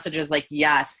these messages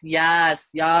yes, yes,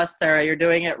 yes, Sarah, you're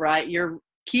doing it right.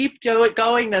 Keep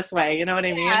going this way. You know what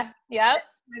I mean? Yeah. Yep.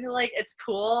 It's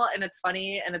cool and it's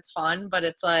funny and it's fun, but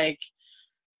it's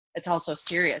also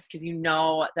serious, because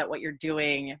that what you're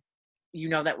doing,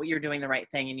 that what you're doing the right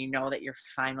thing, and that you're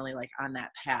finally on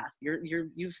that path.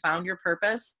 You've found your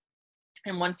purpose.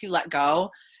 And once you let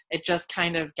go, it just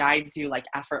kind of guides you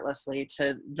effortlessly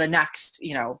to the next,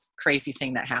 crazy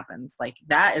thing that happens.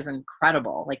 That is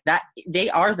incredible. That they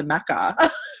are the Mecca. Yeah,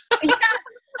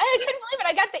 I couldn't believe it.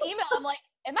 I got the email. I'm like,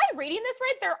 am I reading this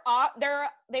right?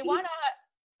 They want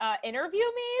to interview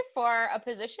me for a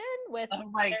position with. Oh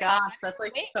my gosh, that's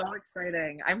so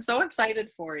exciting. I'm so excited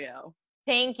for you.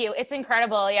 Thank you. It's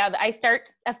incredible. Yeah, I start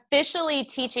officially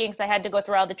teaching, because I had to go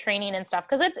through all the training and stuff,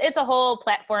 because it's a whole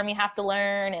platform you have to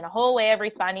learn and a whole way of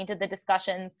responding to the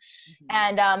discussions.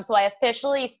 Mm-hmm. And so I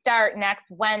officially start next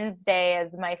Wednesday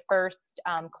as my first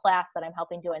class that I'm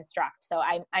helping to instruct. So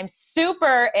I'm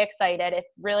super excited. It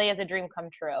really is a dream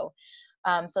come true.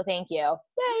 So thank you.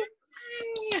 Yay.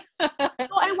 So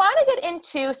I want to get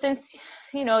into, since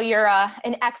you're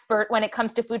an expert when it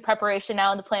comes to food preparation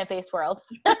now in the plant-based world.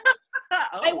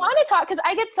 Oh. I want to talk, because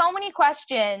I get so many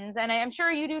questions, and I'm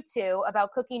sure you do too,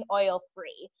 about cooking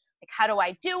oil-free. how do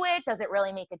I do it? Does it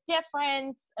really make a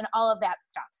difference? And all of that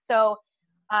stuff. So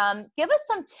give us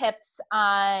some tips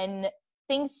on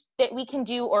things that we can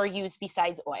do or use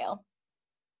besides oil.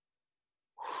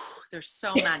 There's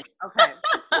so many. Okay.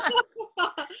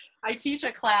 I teach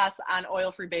a class on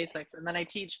oil-free basics, and then I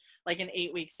teach like an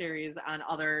 8-week series on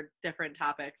other different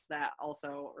topics that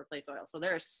also replace oil. So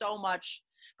there's so much,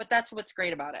 but that's what's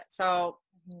great about it. So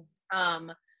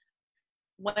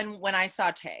when I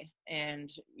saute, and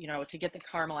to get the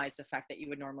caramelized effect that you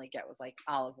would normally get with like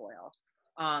olive oil,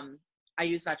 I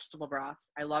use vegetable broth.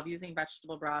 I love using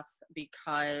vegetable broth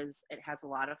because it has a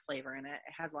lot of flavor in it.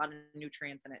 It has a lot of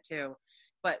nutrients in it too.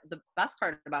 But the best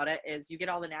part about it is you get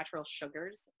all the natural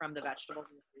sugars from the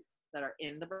vegetables and fruits that are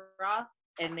in the broth,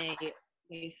 and they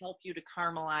help you to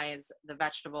caramelize the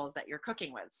vegetables that you're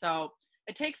cooking with. So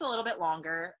it takes a little bit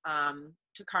longer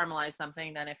to caramelize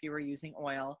something than if you were using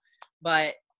oil,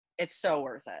 but it's so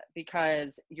worth it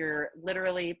because you're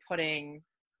literally putting,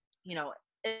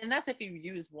 and that's if you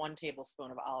use 1 tablespoon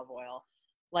of olive oil.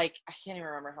 Like, I can't even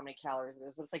remember how many calories it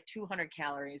is, but it's like 200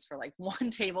 calories for like 1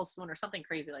 tablespoon or something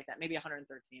crazy like that. Maybe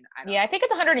 113. I don't know. I think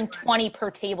it's 120 per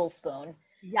tablespoon.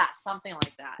 Yeah, something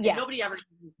like that. Yeah. And nobody ever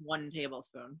uses 1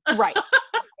 tablespoon. Right.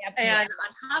 And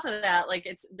on top of that, like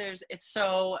it's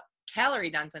so calorie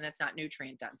dense and it's not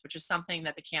nutrient dense, which is something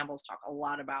that the Campbells talk a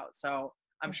lot about. So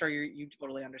I'm sure you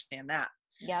totally understand that.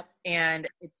 Yep. And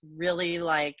it's really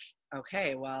like,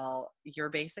 okay, well, you're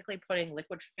basically putting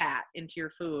liquid fat into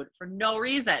your food for no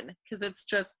reason, because it's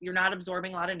just, you're not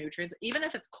absorbing a lot of nutrients. Even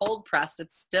if it's cold pressed,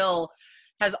 it still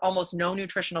has almost no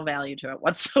nutritional value to it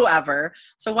whatsoever.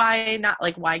 So why not,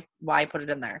 like, why put it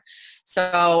in there?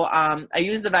 So I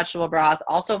use the vegetable broth.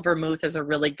 Also, vermouth is a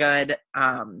really good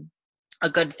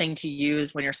thing to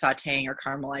use when you're sauteing or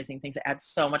caramelizing things. It adds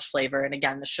so much flavor. And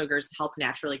again, the sugars help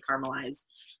naturally caramelize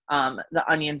the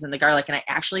onions and the garlic. And I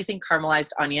actually think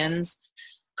caramelized onions,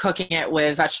 cooking it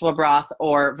with vegetable broth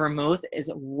or vermouth,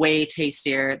 is way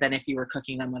tastier than if you were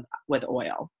cooking them with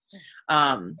oil.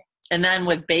 And then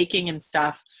with baking and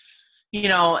stuff,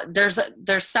 there's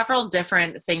several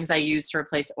different things I use to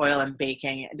replace oil in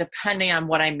baking, depending on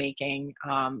what I'm making.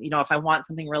 If I want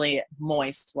something really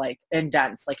moist, like and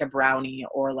dense, like a brownie,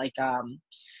 or like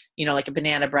like a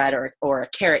banana bread or a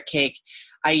carrot cake,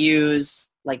 I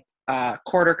use like a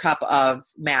 1/4 cup of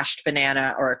mashed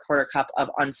banana or a 1/4 cup of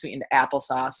unsweetened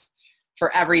applesauce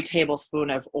for every tablespoon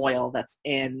of oil that's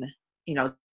in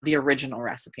the original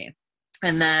recipe.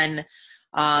 And then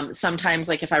sometimes,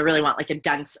 like, if I really want like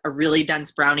a really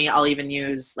dense brownie, I'll even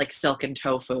use like silken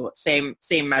tofu, same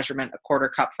measurement, a 1/4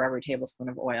 cup for every tablespoon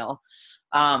of oil.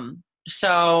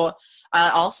 Also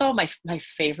my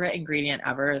favorite ingredient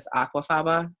ever is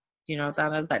aquafaba. Do you know what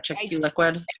that is? That chickpea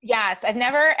liquid? Yes. I've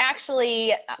never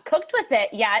actually cooked with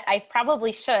it yet. I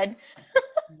probably should.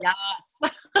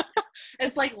 Yes.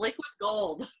 It's like liquid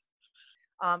gold.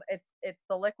 It's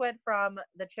the liquid from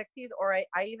the chickpeas, or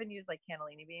I even use like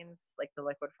cannellini beans, like the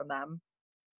liquid from them.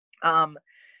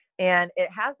 And it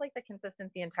has like the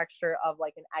consistency and texture of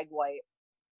like an egg white.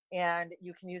 And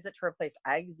you can use it to replace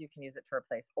eggs. You can use it to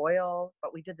replace oil.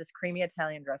 But we did this creamy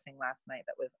Italian dressing last night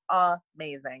that was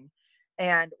amazing.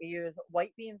 And we use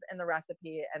white beans in the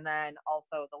recipe, and then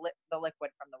also the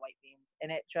liquid from the white beans.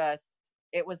 And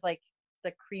it was like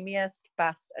the creamiest,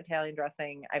 best Italian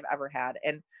dressing I've ever had.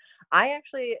 And I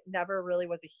actually never really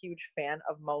was a huge fan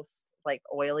of most like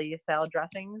oily salad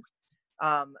dressings,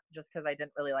 just because I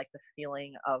didn't really like the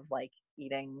feeling of like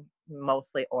eating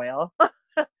mostly oil.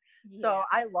 So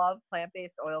I love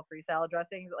plant-based oil-free salad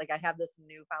dressings. Like, I have this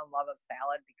newfound love of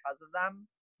salad because of them.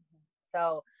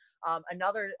 So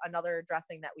another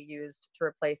dressing that we used to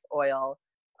replace oil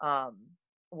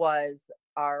was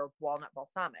our walnut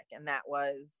balsamic, and that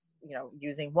was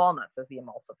using walnuts as the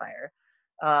emulsifier.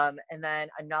 And then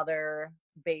another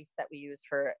base that we used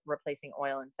for replacing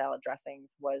oil in salad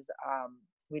dressings was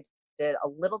we did a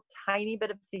little tiny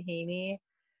bit of tahini,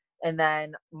 and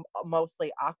then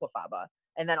mostly aquafaba,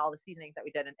 and then all the seasonings that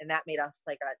we did, and that made us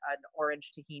like an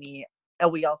orange tahini.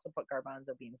 And we also put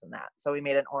garbanzo beans in that, so we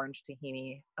made an orange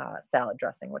tahini salad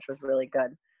dressing, which was really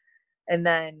good. And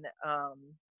then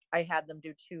I had them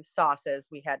do 2 sauces.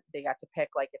 They got to pick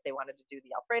like if they wanted to do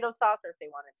the Alfredo sauce or if they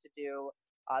wanted to do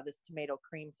this tomato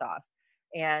cream sauce.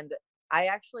 And I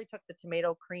actually took the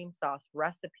tomato cream sauce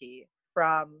recipe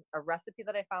from a recipe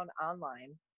that I found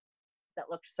online that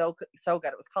looked so good.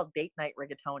 It was called Date Night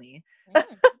Rigatoni.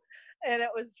 And it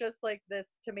was just like this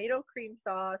tomato cream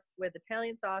sauce with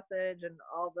Italian sausage and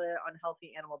all the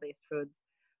unhealthy animal-based foods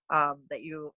that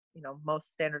you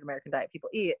most standard American diet people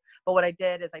eat. But what I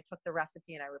did is I took the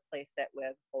recipe and I replaced it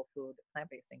with whole food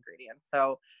plant-based ingredients.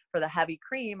 So for the heavy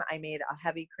cream, I made a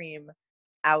heavy cream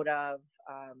out of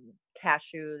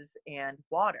cashews and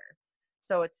water.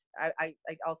 So I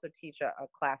also teach a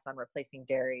class on replacing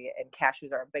dairy, and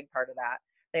cashews are a big part of that.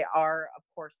 They are, of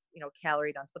course,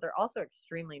 calorie dense, but they're also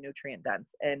extremely nutrient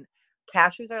dense. And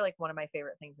cashews are like one of my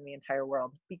favorite things in the entire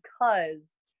world because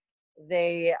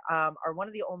they are one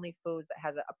of the only foods that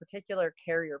has a particular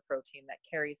carrier protein that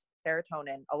carries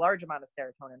serotonin, a large amount of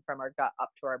serotonin from our gut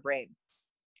up to our brain.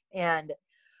 And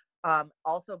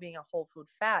also being a whole food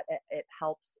fat, it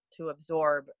helps to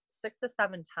absorb 6 to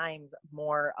 7 times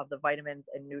more of the vitamins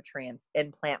and nutrients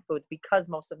in plant foods because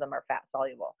most of them are fat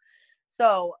soluble.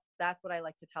 So that's what I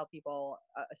like to tell people,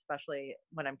 especially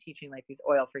when I'm teaching like these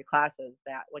oil-free classes,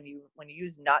 that when you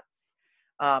use nuts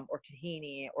or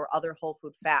tahini or other whole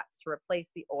food fats to replace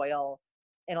the oil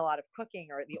in a lot of cooking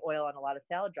or the oil in a lot of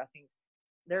salad dressings,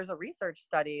 there's a research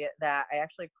study that I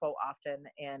actually quote often,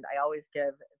 and I always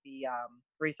give the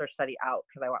research study out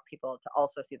because I want people to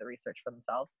also see the research for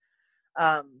themselves.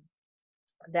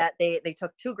 That they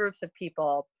took 2 groups of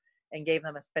people and gave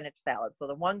them a spinach salad. So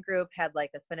the one group had like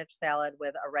a spinach salad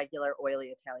with a regular oily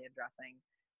Italian dressing.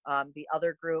 The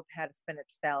other group had a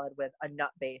spinach salad with a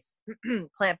nut-based,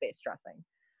 plant-based dressing.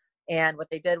 And what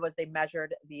they did was they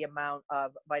measured the amount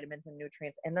of vitamins and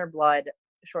nutrients in their blood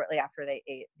shortly after they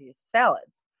ate these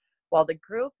salads. Well, the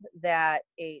group that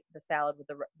ate the salad with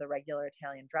the regular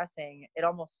Italian dressing, it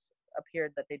almost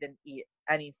appeared that they didn't eat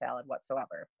any salad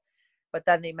whatsoever. But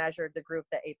then they measured the group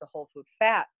that ate the whole food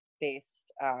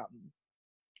fat-based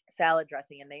salad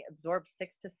dressing, and they absorbed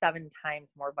 6 to 7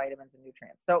 times more vitamins and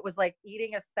nutrients. So it was like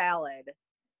eating a salad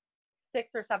 6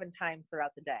 or 7 times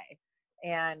throughout the day.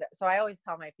 And so I always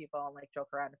tell my people, and like joke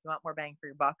around, if you want more bang for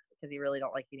your buck because you really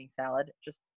don't like eating salad,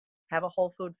 just have a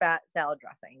whole food fat salad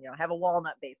dressing. Have a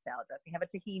walnut based salad dressing, have a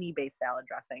tahini based salad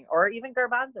dressing, or even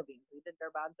garbanzo beans. We did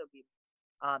garbanzo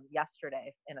beans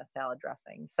yesterday in a salad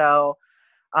dressing. So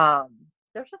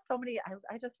there's just so many.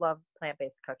 I just love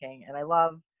plant-based cooking, and I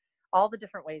love all the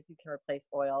different ways you can replace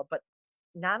oil, but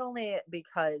not only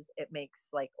because it makes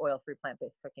like oil-free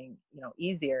plant-based cooking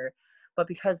easier, but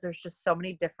because there's just so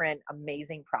many different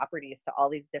amazing properties to all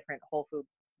these different whole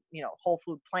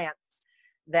food plants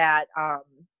that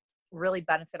really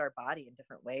benefit our body in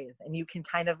different ways. And you can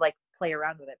kind of like play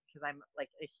around with it, because I'm like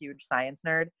a huge science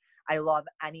nerd. I love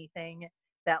anything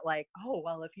that like, oh,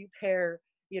 well, if you pair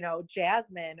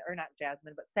jasmine, or not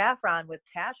jasmine, but saffron with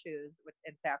cashews,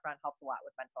 and saffron helps a lot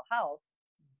with mental health,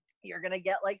 you're going to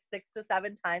get like 6 to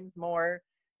 7 times more,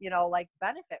 like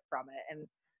benefit from it. And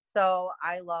so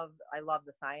I love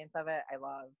the science of it. I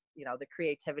love, the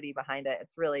creativity behind it.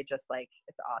 It's really just like,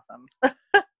 it's awesome.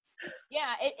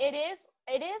 Yeah, it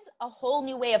is a whole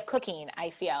new way of cooking, I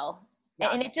feel. Yeah.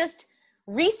 And it just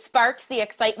re-sparks the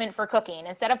excitement for cooking.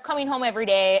 Instead of coming home every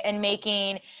day and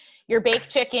making your baked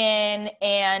chicken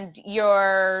and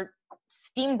your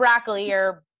steamed broccoli,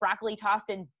 or broccoli tossed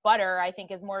in butter, I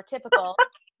think is more typical,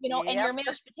 yep. And your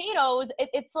mashed potatoes,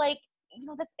 it's like,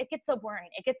 it gets so boring.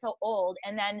 It gets so old.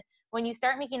 And then when you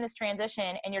start making this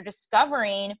transition and you're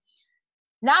discovering,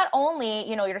 not only,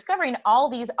 you're discovering all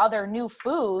these other new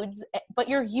foods, but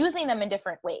you're using them in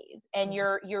different ways, and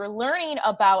you're learning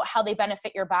about how they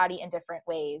benefit your body in different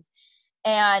ways.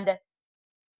 And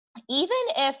even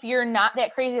if you're not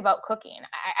that crazy about cooking,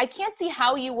 I can't see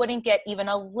how you wouldn't get even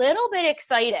a little bit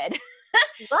excited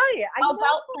right.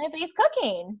 about plant-based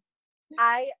cooking.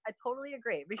 I totally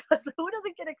agree, because who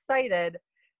doesn't get excited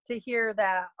to hear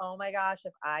that, oh my gosh,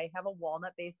 if I have a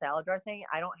walnut-based salad dressing,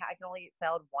 I can only eat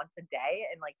salad once a day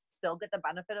and like still get the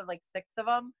benefit of like 6 of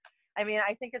them. I mean,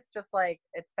 I think it's just like,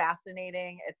 it's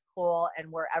fascinating, it's cool, and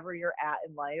wherever you're at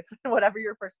in life, whatever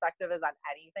your perspective is on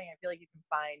anything, I feel like you can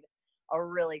find a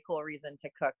really cool reason to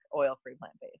cook oil-free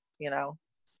plant-based,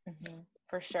 Mm-hmm,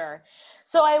 for sure.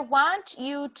 So I want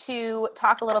you to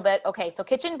talk a little bit. Okay, so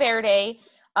Kitchen Verde,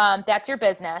 that's your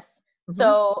business. Mm-hmm.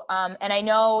 So, and I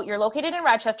know you're located in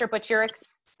Rochester, but you're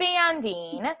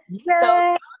expanding. Yay! So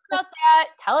tell us about that.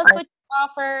 Tell us what you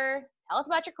offer. Tell us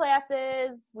about your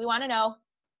classes. We want to know.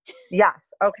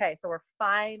 Yes. Okay. So we're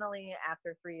finally,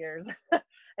 after 3 years,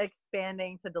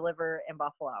 expanding to deliver in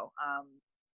Buffalo.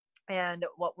 And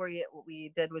what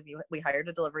we did was we hired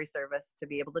a delivery service to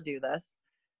be able to do this.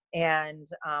 And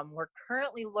we're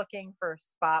currently looking for a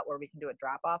spot where we can do a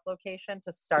drop-off location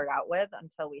to start out with,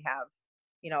 until we have,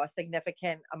 a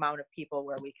significant amount of people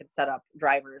where we could set up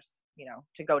drivers,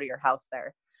 to go to your house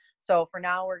there. So for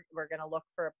now, we're going to look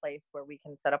for a place where we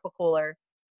can set up a cooler,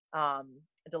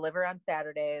 deliver on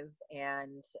Saturdays,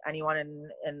 and anyone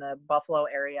in the Buffalo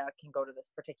area can go to this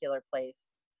particular place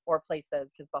or places,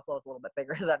 because Buffalo is a little bit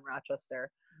bigger than Rochester,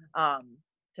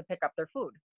 to pick up their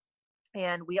food.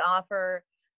 And we offer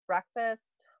breakfast,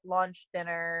 lunch,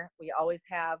 dinner. We always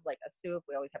have like a soup.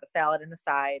 We always have a salad and a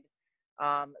side.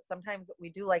 Sometimes we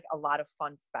do like a lot of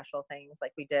fun special things.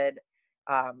 Like we did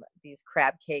these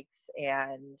crab cakes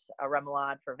and a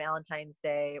remoulade for Valentine's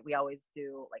Day. We always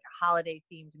do like a holiday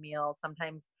themed meal.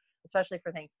 Sometimes, especially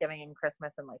for Thanksgiving and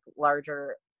Christmas and like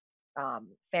larger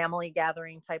family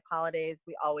gathering type holidays,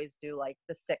 we always do like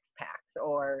the 6-packs,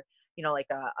 or, you know, like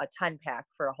a 10-pack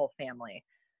for a whole family.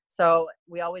 So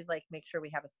we always like make sure we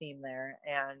have a theme there.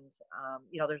 And,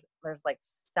 you know, there's like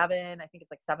I think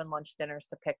it's like 7 lunch dinners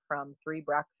to pick from, 3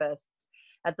 breakfasts.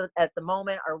 At the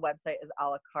moment, our website is a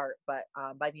la carte, but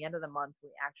by the end of the month,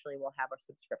 we actually will have a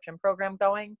subscription program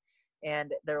going,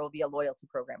 and there will be a loyalty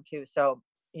program too. So,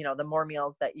 you know, the more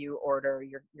meals that you order,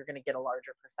 you're going to get a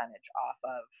larger percentage off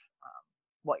of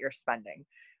what you're spending,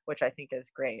 which I think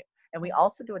is great. And we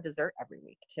also do a dessert every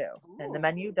week too. Ooh. And the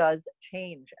menu does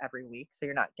change every week, so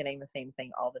you're not getting the same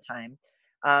thing all the time.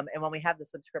 And when we have the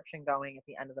subscription going at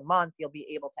the end of the month, you'll be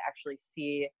able to actually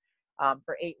see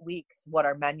for 8 weeks what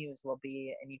our menus will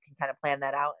be, and you can kind of plan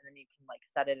that out, and then you can like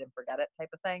set it and forget it type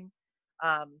of thing.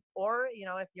 Or, you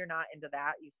know, if you're not into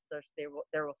that,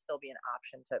 there will still be an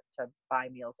option to buy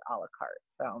meals a la carte.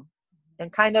 So,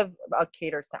 and kind of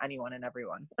caters to anyone and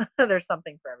everyone. There's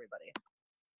something for everybody.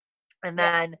 And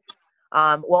then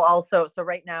we'll also, so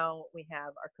right now we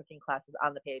have our cooking classes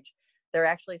on the page. They're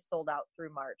actually sold out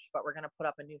through March, but we're going to put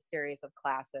up a new series of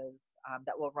classes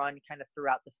that will run kind of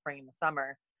throughout the spring and the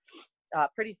summer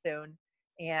pretty soon.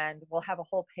 And we'll have a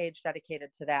whole page dedicated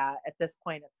to that. At this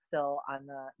point, it's still on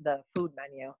the food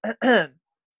menu.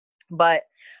 But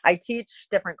I teach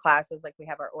different classes. Like we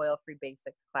have our oil-free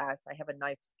basics class. I have a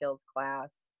knife skills class.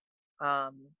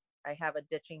 I have a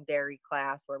ditching dairy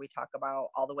class where we talk about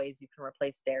all the ways you can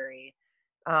replace dairy.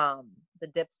 The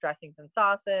dips, dressings, and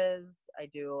sauces. I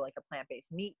do like a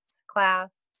plant-based meats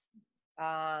class.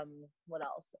 What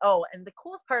else? Oh, and the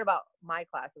coolest part about my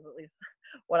classes, at least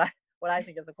what I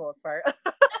think is the coolest part,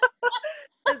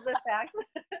 is the fact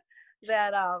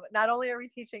that not only are we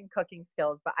teaching cooking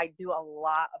skills, but I do a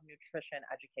lot of nutrition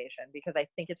education, because I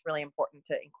think it's really important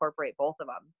to incorporate both of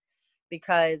them,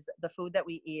 because the food that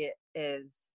we eat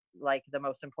is like the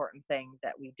most important thing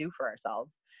that we do for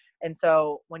ourselves. And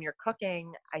so when you're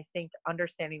cooking, I think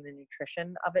understanding the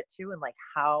nutrition of it too, and like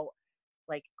how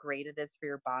like great it is for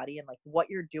your body, and like what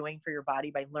you're doing for your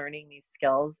body by learning these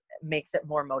skills, makes it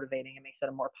more motivating and makes it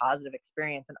a more positive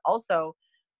experience. And also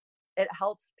it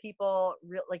helps people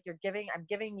like I'm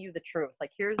giving you the truth.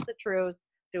 Like, here's the truth,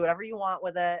 do whatever you want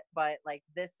with it. But like,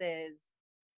 this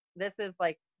is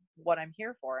like what I'm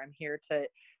here for. I'm here to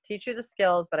teach you the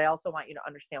skills, but I also want you to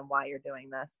understand why you're doing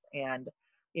this, and,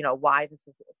 you know, why this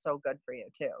is so good for you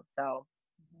too. So,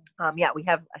 yeah, we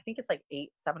have, I think it's like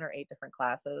 7 or 8 different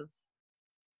classes.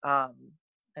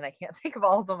 And I can't think of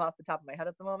all of them off the top of my head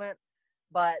at the moment,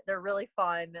 but they're really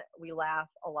fun. We laugh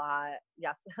a lot.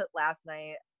 Yes. Last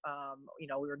night, you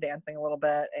know, we were dancing a little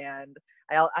bit, and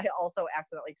I also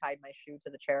accidentally tied my shoe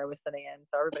to the chair I was sitting in.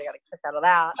 So everybody got a kick out of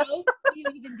that. How do you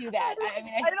even do that? I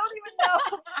don't even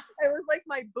know. It was like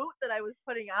my boot that I was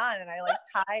putting on, and I like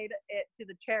tied it to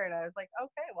the chair, and I was like,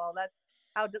 okay, well, that's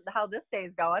how this day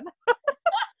is going.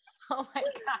 Oh my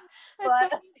God.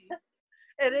 But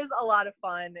it is a lot of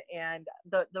fun. And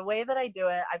the way that I do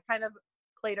it, I've kind of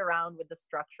played around with the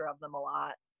structure of them a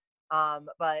lot.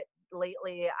 But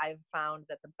lately I've found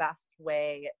that the best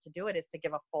way to do it is to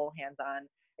give a full hands-on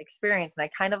experience. And I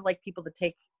kind of like people to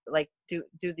take, like, do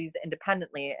these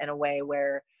independently in a way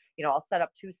where, you know, I'll set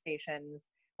up 2 stations.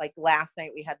 Like last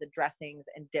night we had the dressings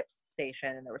and dips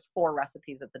station, and there was 4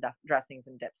 recipes of the dressings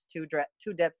and dips, 2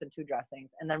 dips and 2 dressings.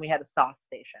 And then we had a sauce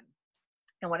station.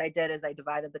 And what I did is I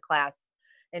divided the class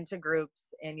into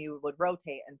groups, and you would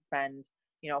rotate and spend,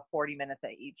 you know, 40 minutes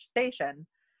at each station.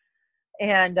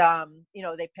 And, you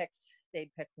know, they'd pick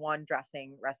 1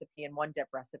 dressing recipe and 1 dip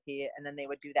recipe, and then they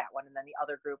would do that one. And then the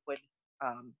other group would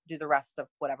do the rest of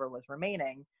whatever was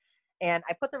remaining. And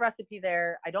I put the recipe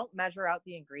there. I don't measure out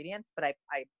the ingredients, but I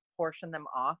portion them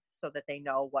off so that they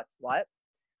know what's what.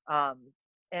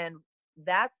 And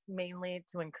that's mainly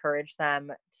to encourage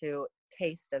them to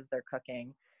taste as they're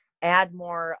cooking. Add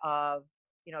more of,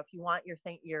 you know, if you want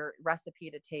your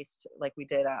recipe to taste like we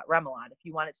did remoulade, if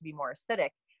you want it to be more acidic,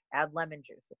 add lemon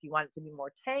juice. If you want it to be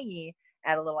more tangy,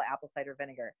 add a little apple cider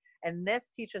vinegar. And this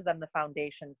teaches them the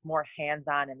foundations more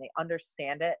hands-on, and they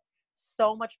understand it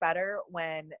so much better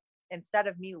when, instead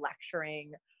of me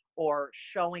lecturing or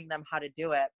showing them how to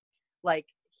do it, Like,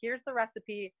 here's the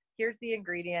recipe, here's the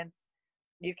ingredients.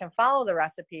 You can follow the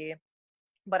recipe,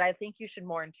 but I think you should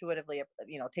more intuitively,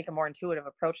 take a more intuitive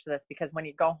approach to this, because when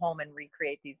you go home and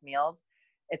recreate these meals,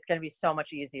 it's going to be so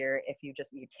much easier if you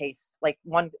taste. Like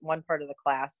one part of the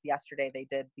class yesterday, they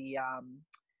did the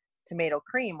tomato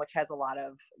cream, which has a lot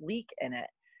of leek in it.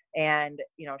 And,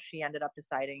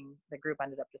 the group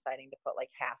ended up deciding to put like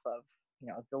half of,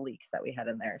 the leeks that we had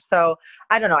in there. So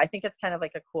I don't know. I think it's kind of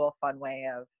like a cool, fun way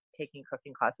of taking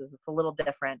cooking classes. It's a little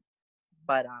different,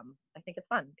 but I think it's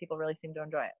fun. People really seem to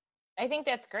enjoy it. I think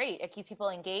that's great. It keeps people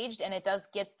engaged, and it does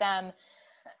get them,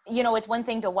 it's one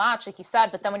thing to watch, like you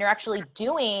said, but then when you're actually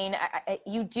doing,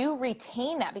 you do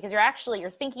retain that, because you're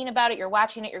thinking about it, you're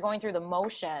watching it, you're going through the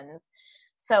motions.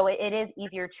 So it is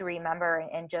easier to remember,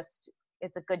 and just,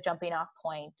 it's a good jumping off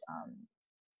point,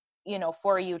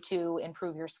 for you to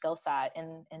improve your skill set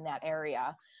in that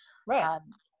area. Right.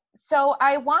 So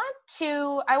I want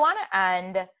to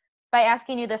end by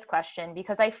asking you this question,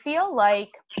 because I feel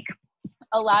like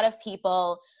a lot of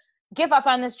people give up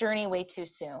on this journey way too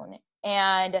soon.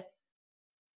 And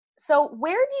so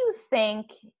where do you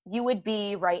think you would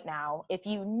be right now if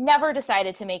you never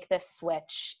decided to make this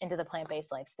switch into the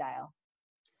plant-based lifestyle?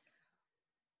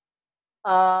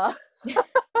 Well,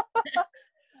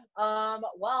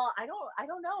 I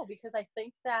don't know, because I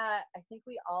think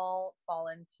we all fall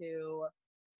into,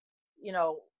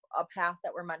 a path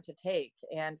that we're meant to take.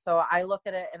 And so I look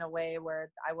at it in a way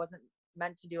where I wasn't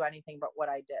meant to do anything but what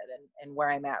I did, and where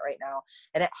I'm at right now.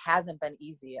 And it hasn't been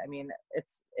easy. I mean,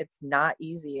 it's not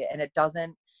easy, and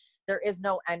there is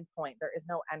no end point. There is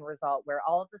no end result where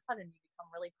all of a sudden you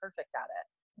become really perfect at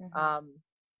it. Mm-hmm.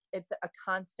 It's a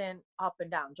constant up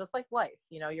and down, just like life.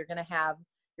 You're going to have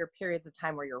your periods of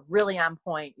time where you're really on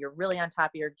point, you're really on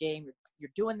top of your game,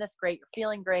 you're doing this great, you're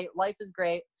feeling great, life is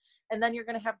great. And then you're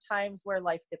going to have times where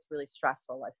life gets really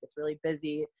stressful, life gets really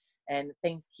busy, and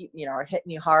things keep, are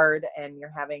hitting you hard, and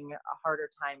you're having a harder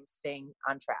time staying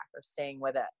on track or staying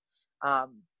with it.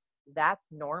 That's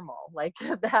normal. Like,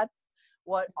 that's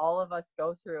what all of us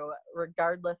go through,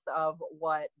 regardless of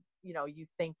what, you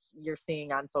think you're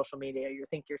seeing on social media, you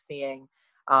think you're seeing,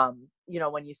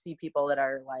 when you see people that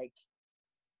are like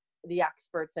the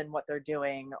experts in what they're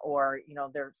doing, or,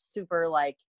 they're super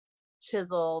like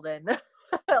chiseled and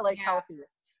like healthy.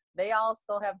 They all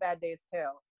still have bad days too.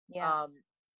 Yeah.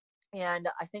 And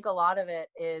I think a lot of it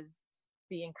is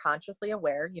being consciously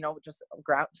aware, just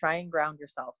try and ground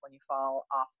yourself when you fall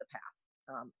off the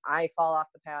path. I fall off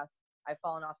the path. I've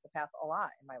fallen off the path a lot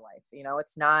in my life.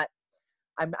 It's not,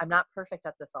 I'm not perfect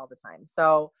at this all the time.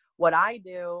 So what I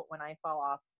do when I fall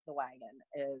off the wagon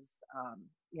is,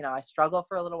 I struggle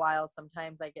for a little while.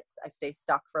 Sometimes I stay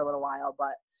stuck for a little while,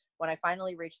 but when I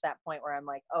finally reach that point where I'm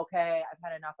like, okay, I've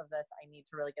had enough of this, I need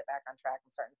to really get back on track.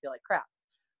 I'm starting to feel like crap.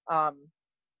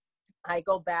 I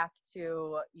go back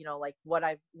to, like what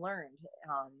I've learned,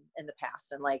 in the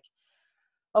past, and like,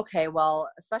 okay, well,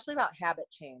 especially about habit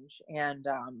change. And,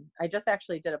 I just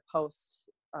actually did a post,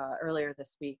 earlier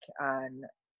this week on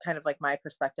kind of like my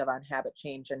perspective on habit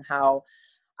change, and how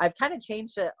I've kind of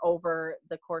changed it over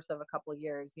the course of a couple of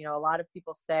years. A lot of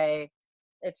people say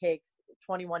it takes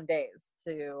 21 days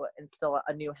to instill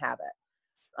a new habit.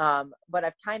 But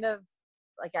I've kind of,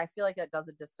 like, I feel like that does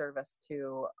a disservice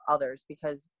to others,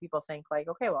 because people think like,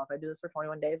 okay, well, if I do this for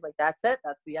 21 days, like, that's it,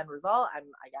 that's the end result. I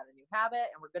got a new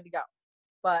habit and we're good to go.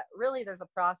 But really there's a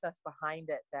process behind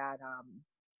it that,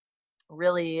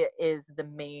 really is the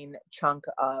main chunk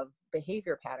of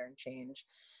behavior pattern change.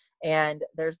 And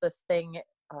there's this thing,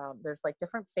 there's like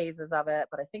different phases of it,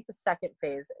 but I think the second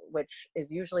phase, which is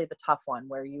usually the tough one,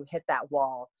 where you hit that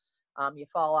wall, you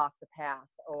fall off the path,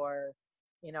 or,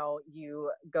 you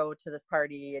go to this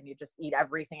party and you just eat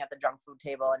everything at the junk food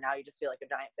table, and now you just feel like a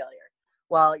giant failure.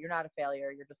 Well, you're not a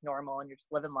failure. You're just normal, and you're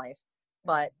just living life.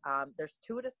 But there's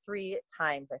 2 to 3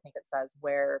 times, I think it says,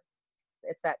 where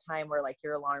it's that time where like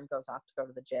your alarm goes off to go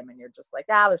to the gym, and you're just like,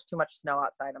 there's too much snow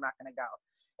outside, I'm not going to go.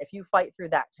 If you fight through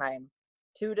that time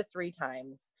 2 to 3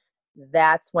 times,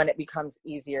 that's when it becomes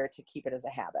easier to keep it as a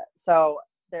habit. So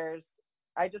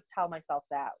I just tell myself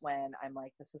that when I'm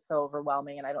like, this is so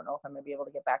overwhelming and I don't know if I'm going to be able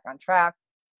to get back on track.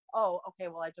 Oh, okay,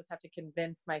 well, I just have to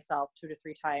convince myself 2 to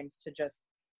 3 times to just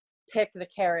pick the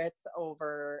carrots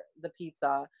over the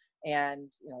pizza. And,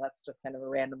 that's just kind of a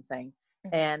random thing.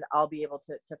 And I'll be able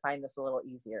to find this a little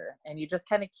easier. And you just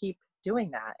kind of keep doing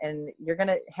that. And you're going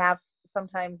to have,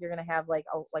 sometimes you're going to have like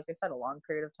I said, a long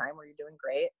period of time where you're doing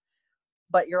great,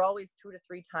 but you're always 2 to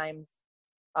 3 times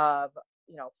of,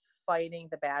 fighting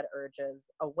the bad urges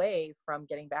away from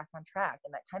getting back on track.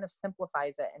 And that kind of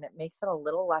simplifies it, and it makes it a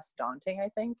little less daunting, I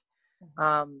think.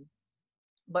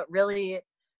 But really,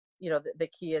 the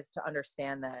key is to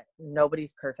understand that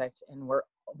nobody's perfect, and we're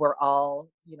all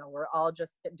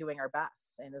just doing our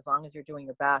best. And as long as you're doing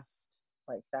your best,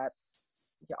 like that's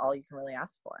all you can really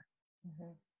ask for.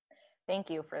 Mm-hmm. Thank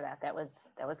you for that. That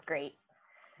was great.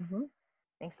 Mm-hmm.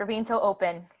 Thanks for being so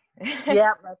open.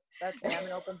 Yeah, that's I'm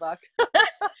an open book.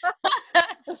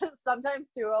 Sometimes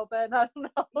too open. I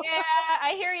don't know. Yeah,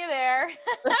 I hear you there.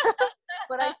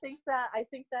 But I think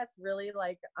that's really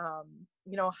like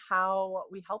how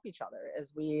we help each other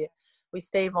is we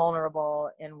stay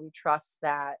vulnerable, and we trust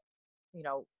that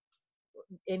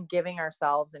in giving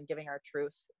ourselves and giving our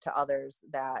truth to others,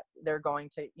 that they're going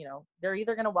to they're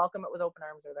either going to welcome it with open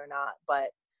arms or they're not.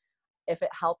 But if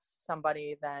it helps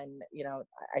somebody, then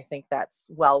I think that's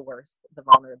well worth the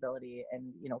vulnerability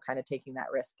and kind of taking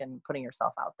that risk and putting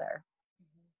yourself out there. Yeah,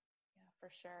 for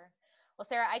sure. Well,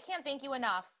 Sarah, I can't thank you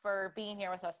enough for being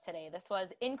here with us today. This was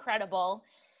incredible.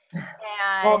 And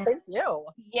well, thank you.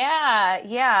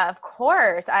 Yeah, of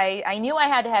course. I knew I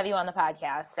had to have you on the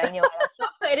podcast. I knew. I was so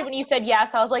excited when you said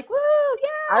yes. I was like, woo,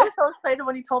 yeah. I was so excited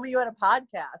when you told me you had a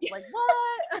podcast. Like,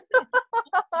 what?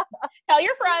 Tell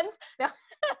your friends. No.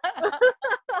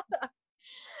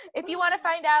 If you want to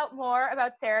find out more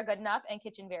about Sarah Goodenough and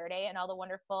Kitchen Verde and all the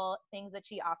wonderful things that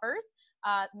she offers,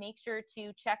 make sure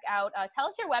to check out, tell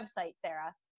us your website,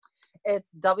 Sarah. It's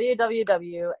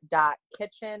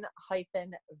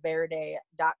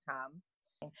www.kitchen-verde.com.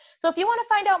 So if you want to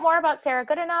find out more about Sarah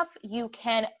Goodenough, you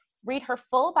can read her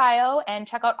full bio and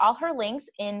check out all her links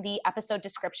in the episode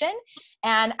description.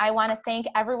 And I want to thank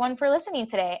everyone for listening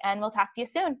today, and we'll talk to you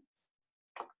soon.